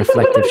silver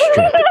reflective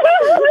strip.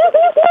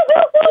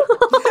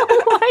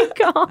 Oh my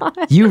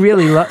God. You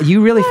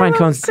really find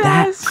cones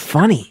that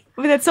funny.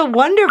 I mean, that's so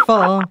wonderful.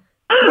 I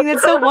think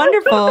that's so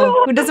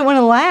wonderful. Who doesn't want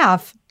to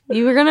laugh?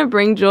 You were going to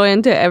bring joy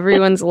into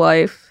everyone's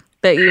life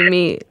that you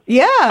meet.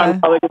 Yeah. I'm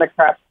probably going to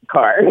crash the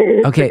car.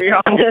 Okay. To be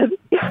honest.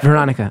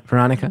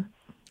 Veronica,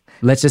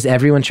 let's just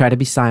everyone try to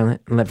be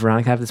silent and let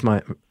Veronica have this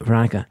moment.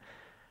 Veronica,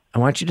 I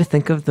want you to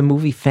think of the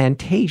movie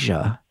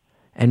Fantasia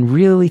and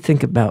really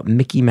think about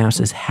Mickey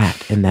Mouse's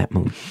hat in that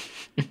movie.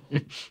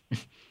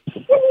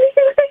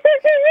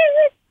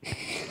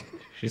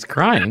 She's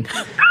crying.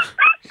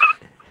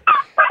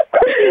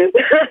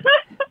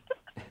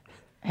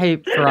 Hey,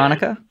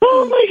 Veronica.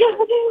 Oh my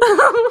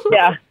God.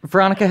 Yeah.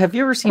 Veronica, have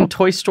you ever seen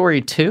Toy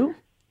Story 2?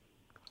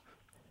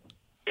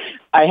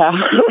 I have.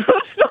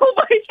 Oh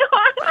my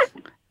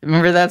God.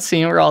 Remember that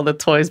scene where all the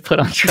toys put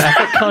on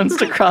traffic cones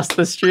to cross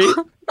the street?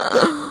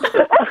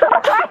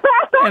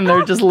 And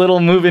they're just little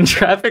moving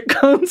traffic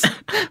cones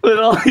with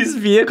all these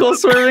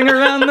vehicles swerving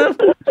around them?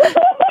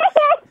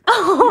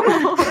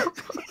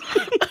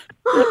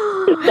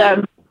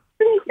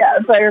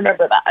 Yes, I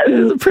remember that.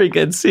 It's a pretty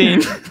good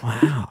scene.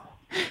 Wow.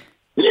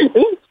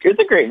 It's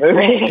a great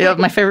movie. Yeah,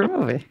 my favorite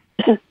movie.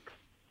 It's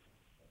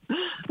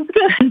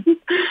good.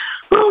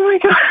 Oh my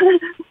God.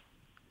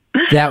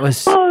 That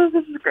was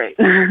This is great.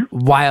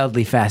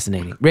 wildly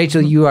fascinating.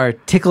 Rachel, you are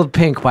tickled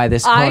pink by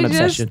this cone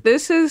obsession.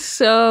 This is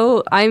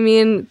so, I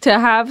mean, to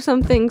have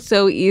something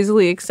so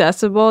easily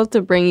accessible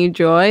to bring you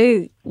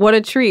joy, what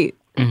a treat.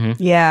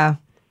 Mm-hmm. Yeah.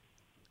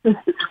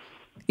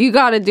 You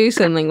got to do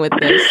something with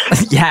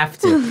this. You have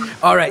to.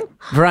 All right,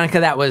 Veronica,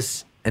 that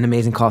was an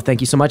amazing call.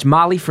 Thank you so much.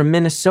 Molly from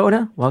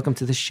Minnesota, welcome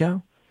to the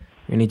show.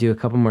 We're going to do a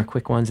couple more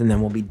quick ones, and then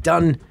we'll be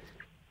done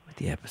with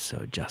the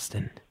episode,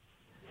 Justin.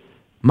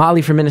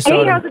 Molly from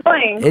Minnesota. Hey, how's it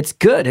going? It's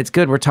good. It's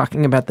good. We're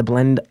talking about the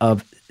blend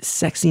of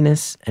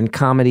sexiness and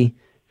comedy,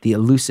 the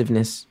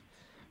elusiveness.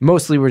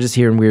 Mostly we're just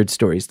hearing weird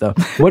stories, though.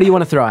 What do you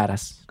want to throw at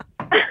us?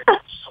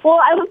 Well,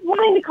 I was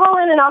wanting to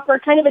call in and offer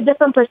kind of a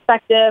different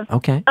perspective.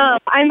 Okay.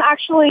 I'm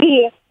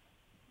actually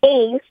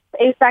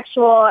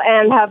asexual,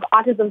 and have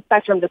autism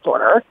spectrum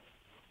disorder.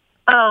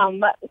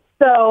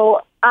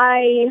 So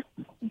I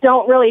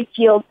don't really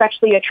feel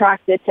sexually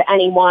attracted to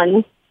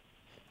anyone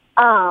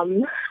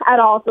at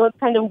all. So it's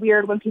kind of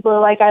weird when people are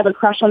like, I have a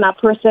crush on that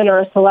person or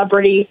a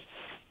celebrity,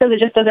 because it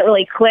just doesn't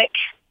really click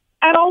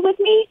at all with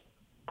me.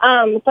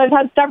 So I've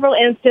had several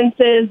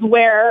instances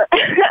where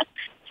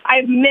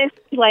I've missed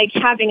like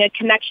having a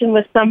connection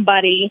with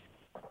somebody,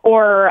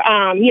 or,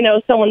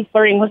 someone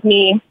flirting with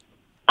me,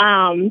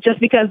 just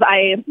because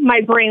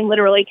my brain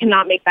literally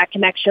cannot make that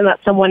connection that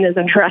someone is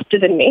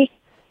interested in me.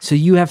 So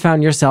you have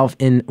found yourself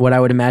in what I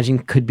would imagine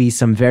could be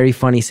some very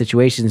funny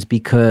situations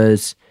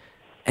because,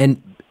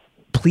 and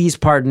please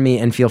pardon me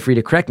and feel free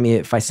to correct me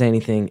if I say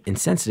anything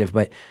insensitive,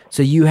 but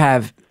so you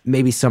have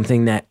maybe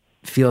something that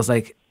feels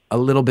like a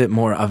little bit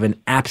more of an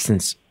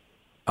absence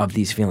of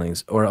these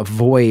feelings or a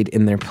void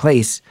in their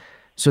place.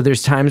 So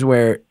there's times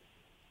where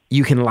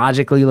you can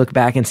logically look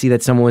back and see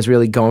that someone was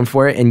really going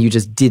for it and you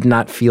just did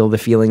not feel the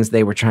feelings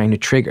they were trying to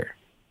trigger.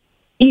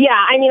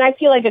 Yeah, I mean, I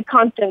feel like a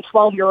constant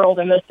 12-year-old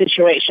in those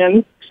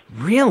situations.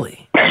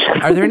 Really?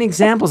 Are there any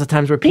examples of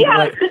times where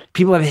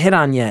people have hit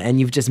on you and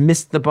you've just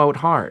missed the boat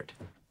hard?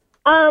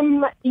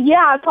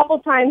 Yeah, a couple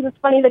times. It's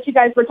funny that you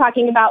guys were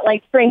talking about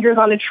like strangers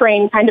on a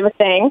train kind of a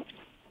thing.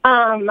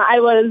 I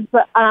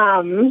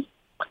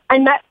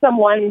met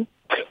someone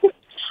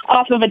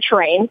off of a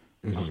train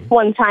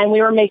one time.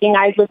 We were making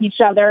eyes with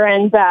each other,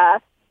 and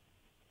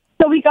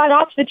so we got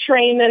off the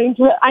train, and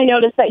I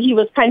noticed that he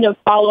was kind of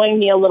following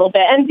me a little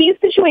bit. And these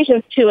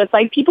situations, too, it's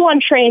like people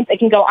on trains, it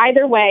can go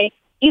either way.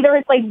 Either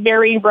it's like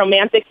very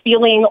romantic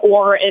feeling,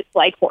 or it's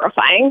like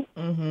horrifying.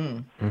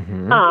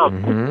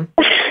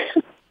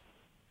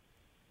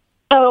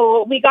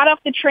 So we got off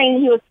the train,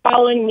 he was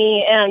following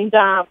me, and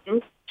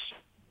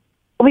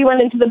we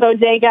went into the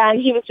bodega, and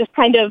he was just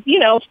kind of,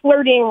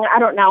 flirting. I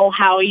don't know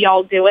how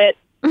y'all do it,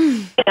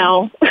 and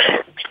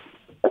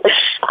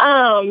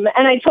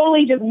I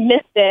totally just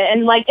missed it.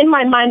 And like in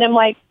my mind, I'm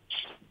like,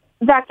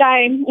 that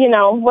guy,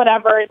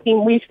 whatever.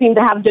 We seem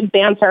to have good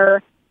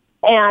banter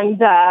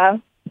and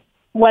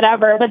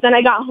whatever. But then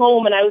I got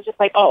home and I was just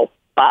like, oh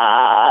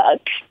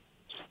fuck.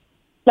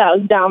 That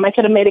was dumb. I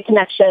could have made a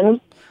connection.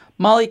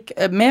 Molly,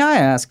 may I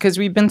ask, because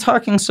we've been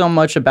talking so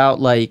much about,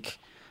 like,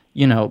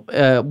 you know,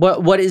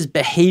 what is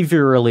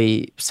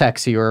behaviorally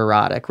sexy or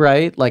erotic,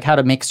 right? Like how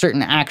to make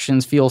certain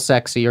actions feel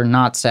sexy or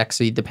not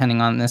sexy,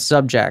 depending on this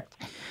subject.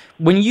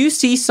 When you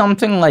see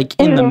something like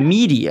in the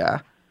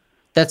media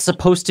that's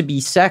supposed to be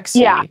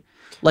sexy,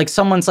 like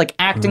someone's like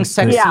acting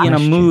sexy in a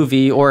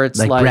movie, or it's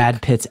like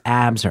Brad Pitt's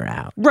abs are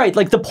out. Right,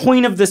 like the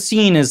point of the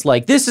scene is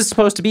like, this is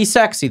supposed to be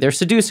sexy. They're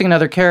seducing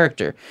another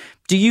character.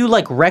 Do you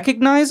like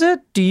recognize it?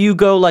 Do you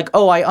go like,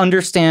 oh, I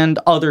understand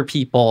other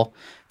people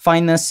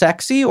find this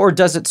sexy, or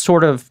does it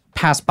sort of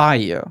pass by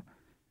you?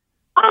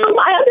 I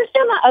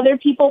understand that other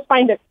people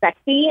find it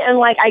sexy, and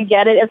like I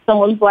get it if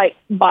someone's like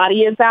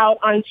body is out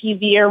on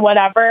TV or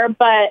whatever,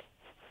 but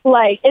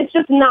like it's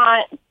just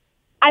not.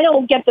 I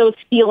don't get those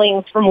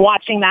feelings from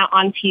watching that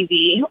on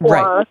TV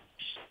or,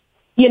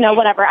 you know,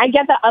 whatever. I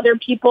get that other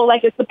people,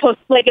 like, it's supposed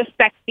to, like, a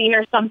sex scene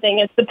or something,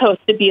 it's supposed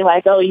to be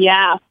like, oh,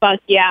 yeah,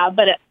 fuck yeah.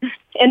 But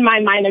in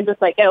my mind, I'm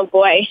just like, oh,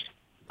 boy,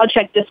 I'll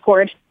check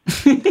Discord.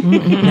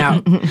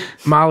 Now,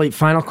 Molly,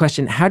 final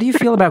question. How do you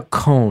feel about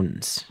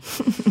cones?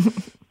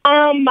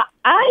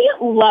 I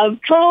love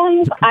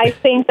cones. I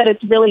think that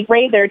it's really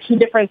great. There are 2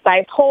 different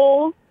size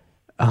holes.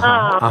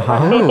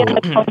 Making the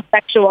cone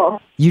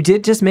sexual. You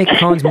did just make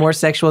cones more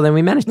sexual than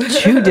we managed.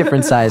 2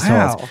 different size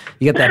holes.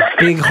 You got that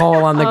big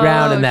hole on the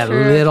ground and that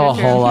little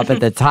hole up at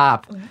the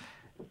top.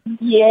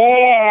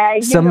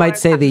 Yeah. Some might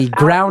say the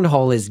ground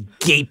hole is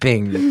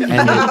gaping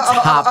and the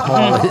top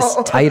hole is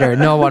tighter.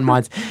 No one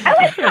wants. I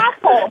like top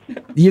hole.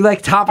 You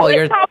like top hole.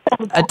 You're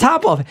a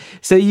top hole.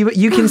 So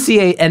you can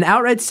see an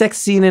outright sex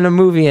scene in a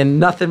movie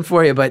and nothing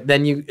for you, but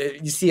then you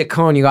see a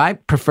cone. You go, I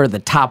prefer the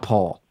top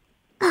hole.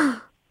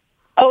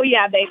 Oh,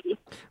 yeah, baby.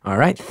 All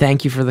right.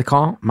 Thank you for the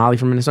call, Molly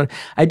from Minnesota.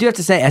 I do have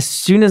to say, as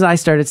soon as I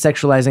started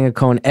sexualizing a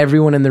cone,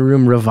 everyone in the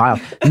room reviled.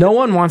 No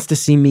one wants to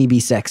see me be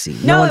sexy.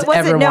 No one's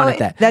ever wanted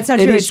that. That's not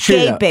true. It's true,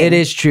 gaping. It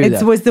is true,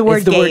 It was the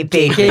word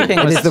gaping. It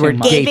is the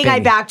word gaping. Gaping, I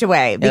backed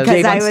away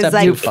because I was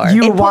like,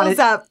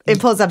 it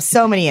pulls up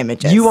so many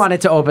images. You wanted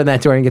to open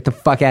that door and get the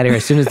fuck out of here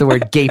as soon as the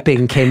word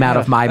gaping came out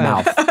of my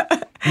mouth.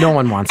 No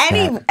one wants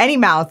that. Any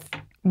mouth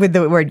with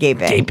the word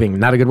gaping. Gaping,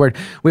 not a good word.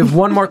 We have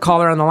one more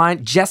caller on the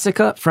line.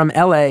 Jessica from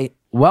LA.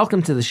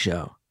 Welcome to the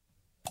show.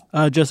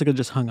 Jessica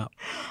just hung up.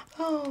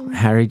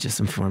 Harry just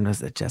informed us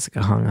that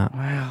Jessica hung up.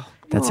 Wow.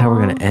 That's how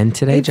we're going to end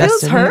today, it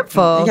Justin. Feels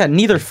hurtful. Yeah,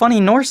 neither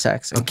funny nor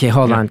sexy. Okay,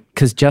 hold on.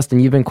 Because,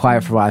 Justin, you've been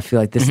quiet for a while. I feel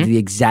like this is the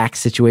exact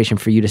situation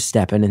for you to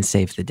step in and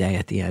save the day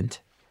at the end.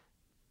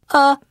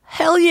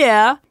 Hell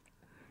yeah.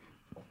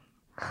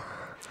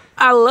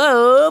 I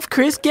love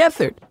Chris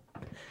Gethard.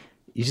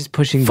 You're just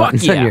pushing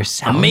buttons on your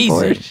soundboard.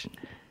 Amazing.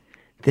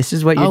 This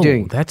is what you're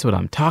doing. That's what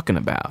I'm talking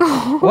about.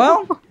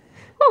 Well,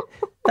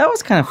 that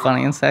was kind of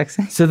funny and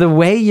sexy. So the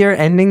way you're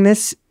ending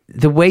this,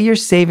 the way you're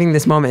saving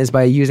this moment is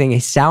by using a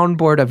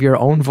soundboard of your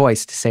own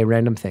voice to say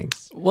random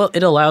things. Well,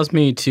 it allows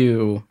me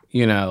to,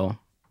 you know,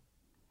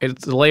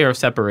 it's a layer of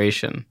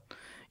separation.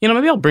 You know,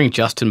 maybe I'll bring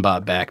Justin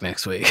Bob back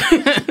next week.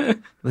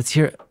 Let's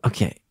hear.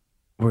 Okay,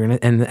 we're going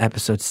to end the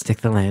episode,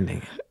 stick the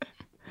landing.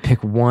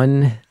 Pick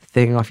one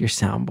thing off your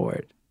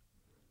soundboard.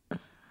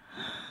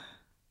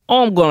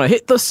 I'm going to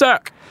hit the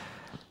sack.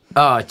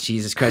 Oh,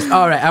 Jesus Christ.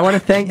 All right. I want to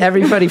thank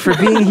everybody for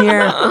being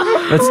here.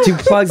 Let's do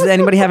plugs. Does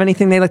anybody have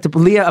anything they'd like to...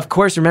 Leah, of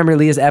course, remember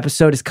Leah's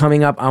episode is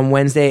coming up on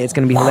Wednesday. It's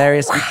going to be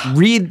hilarious.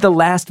 Read The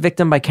Last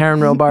Victim by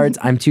Karen Robards.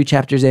 I'm 2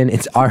 chapters in.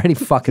 It's already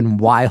fucking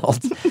wild.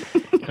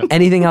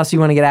 Anything else you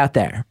want to get out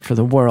there for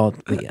the world,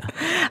 Leah?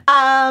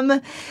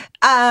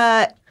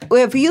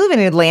 If you live in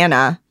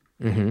Atlanta...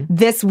 Mm-hmm.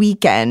 This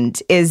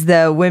weekend is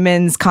the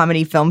Women's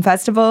Comedy Film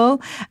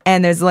Festival,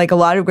 and there's like a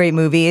lot of great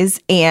movies,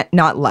 and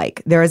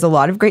there is a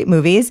lot of great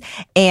movies,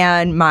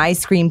 and my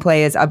screenplay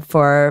is up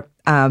for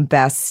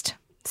best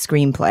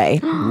screenplay.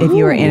 If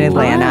you are in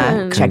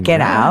Atlanta, check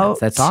it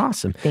out. That's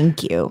awesome.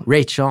 Thank you.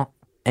 Rachel,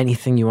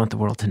 anything you want the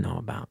world to know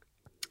about?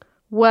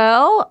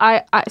 Well,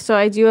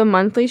 I do a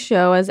monthly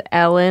show as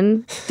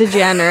Ellen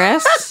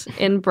DeGeneres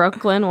in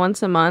Brooklyn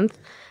once a month,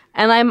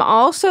 and I'm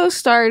also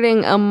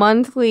starting a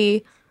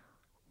monthly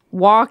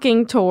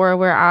walking tour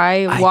where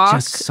I walk. I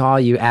just saw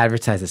you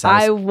advertise this.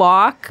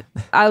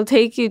 I'll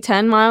take you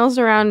 10 miles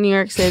around New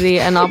York City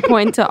and I'll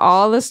point to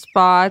all the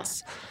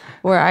spots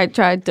where I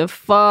tried to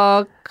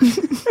fuck,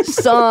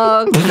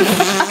 suck,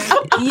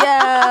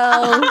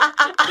 yell,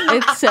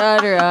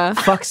 etc.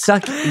 Fuck,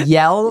 suck,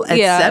 yell,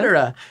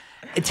 etc.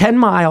 10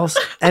 miles.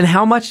 And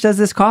how much does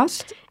this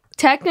cost?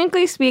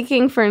 Technically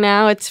speaking, for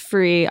now, it's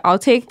free. I'll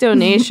take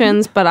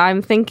donations, but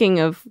I'm thinking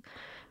of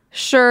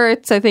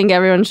shirts. I think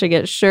everyone should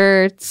get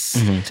shirts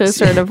to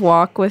sort of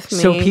walk with me.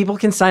 So people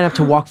can sign up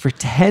to walk for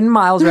 10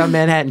 miles around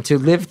Manhattan to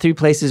live through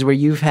places where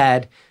you've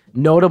had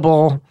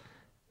notable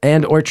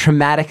and or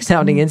traumatic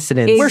sounding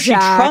incidents. Exactly. Where she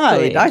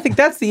tried. I think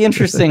that's the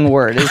interesting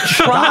word, is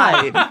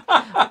tried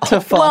to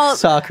fuck,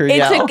 suck, or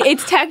yell.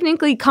 It's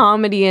technically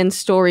comedy and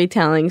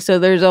storytelling, so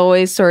there's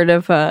always sort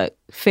of a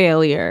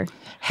failure.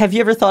 Have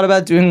you ever thought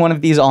about doing one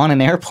of these on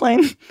an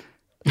airplane?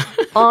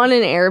 On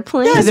an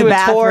airplane? Yeah, To the do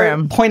a tour,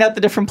 bathroom. point out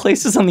the different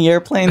places on the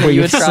airplane that Where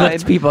you you had tried.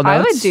 slipped people I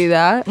notes? would do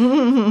that.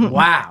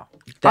 Wow.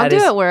 I'll That do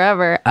is it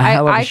wherever. a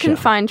hell of a I can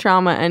show. find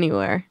trauma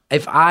anywhere.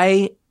 If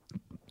I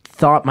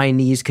thought my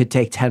knees could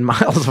take 10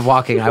 miles of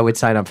walking, I would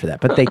sign up for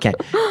that, but they can't.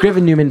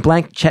 Griffin Newman,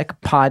 Blank Check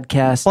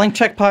Podcast. Blank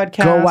Check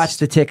Podcast. Go watch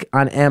The Tick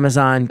on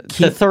Amazon.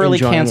 Keep The thoroughly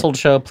enjoying canceled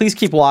show. Please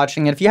keep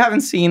watching it. If you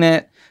haven't seen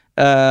it,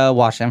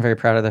 watch it. I'm very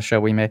proud of the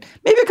show we made.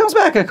 Maybe it comes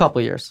back in a couple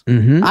years.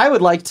 Mm-hmm. I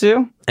would like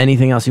to.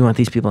 Anything else you want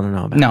these people to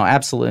know about? No,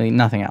 absolutely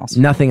nothing else.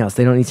 Nothing else.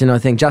 They don't need to know a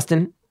thing.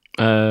 Justin?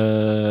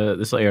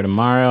 This will air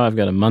tomorrow. I've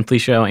got a monthly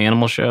show,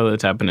 Animal Show,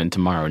 that's happening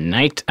tomorrow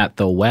night at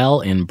the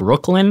Well in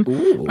Brooklyn.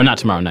 Or not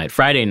tomorrow night,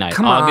 Friday night.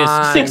 Come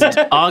August on.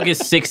 6th,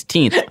 August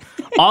 16th.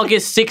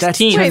 August 16th. That's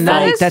Wait, that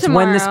tonight. is That's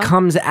when this tomorrow.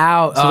 comes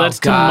out. So that's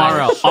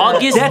tomorrow.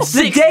 August That's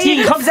the 16th. day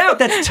it comes out.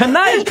 That's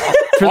tonight.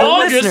 For the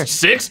listener.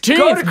 August 16th.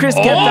 Go to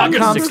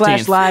chrisgeth.com August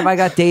 16th. /live. I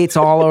got dates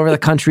all over the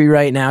country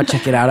right now.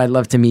 Check it out. I'd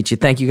love to meet you.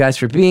 Thank you guys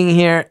for being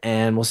here,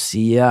 and we'll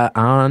see you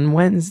on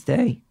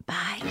Wednesday.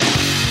 Bye.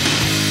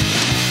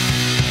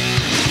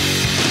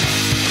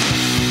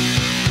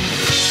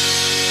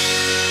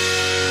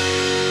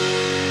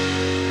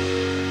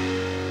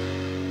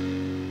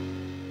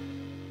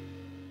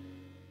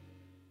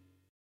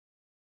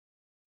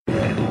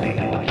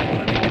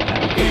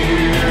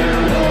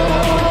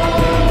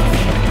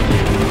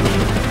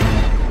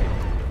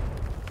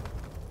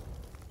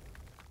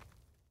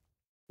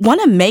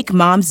 Want to make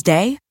Mom's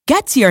Day?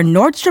 Get to your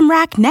Nordstrom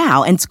Rack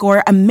now and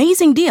score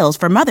amazing deals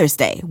for Mother's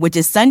Day, which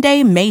is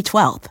Sunday, May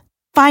 12th.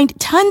 Find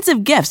tons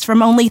of gifts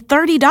from only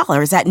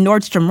 $30 at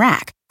Nordstrom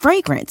Rack.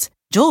 Fragrance,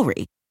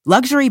 jewelry,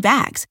 luxury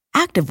bags,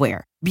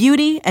 activewear,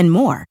 beauty, and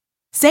more.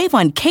 Save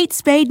on Kate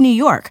Spade New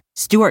York,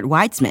 Stuart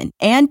Weitzman,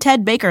 and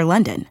Ted Baker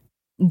London.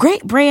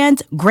 Great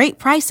brands, great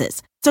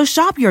prices. So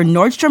shop your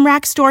Nordstrom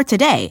Rack store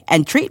today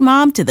and treat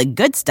Mom to the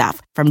good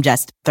stuff from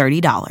just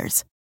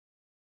 $30.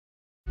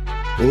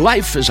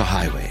 Life is a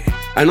highway,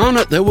 and on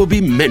it there will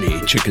be many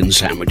chicken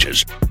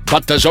sandwiches.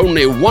 But there's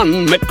only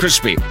one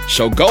McCrispy.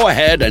 So go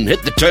ahead and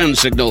hit the turn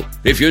signal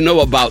if you know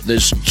about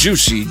this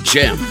juicy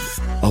gem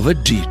of a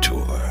detour.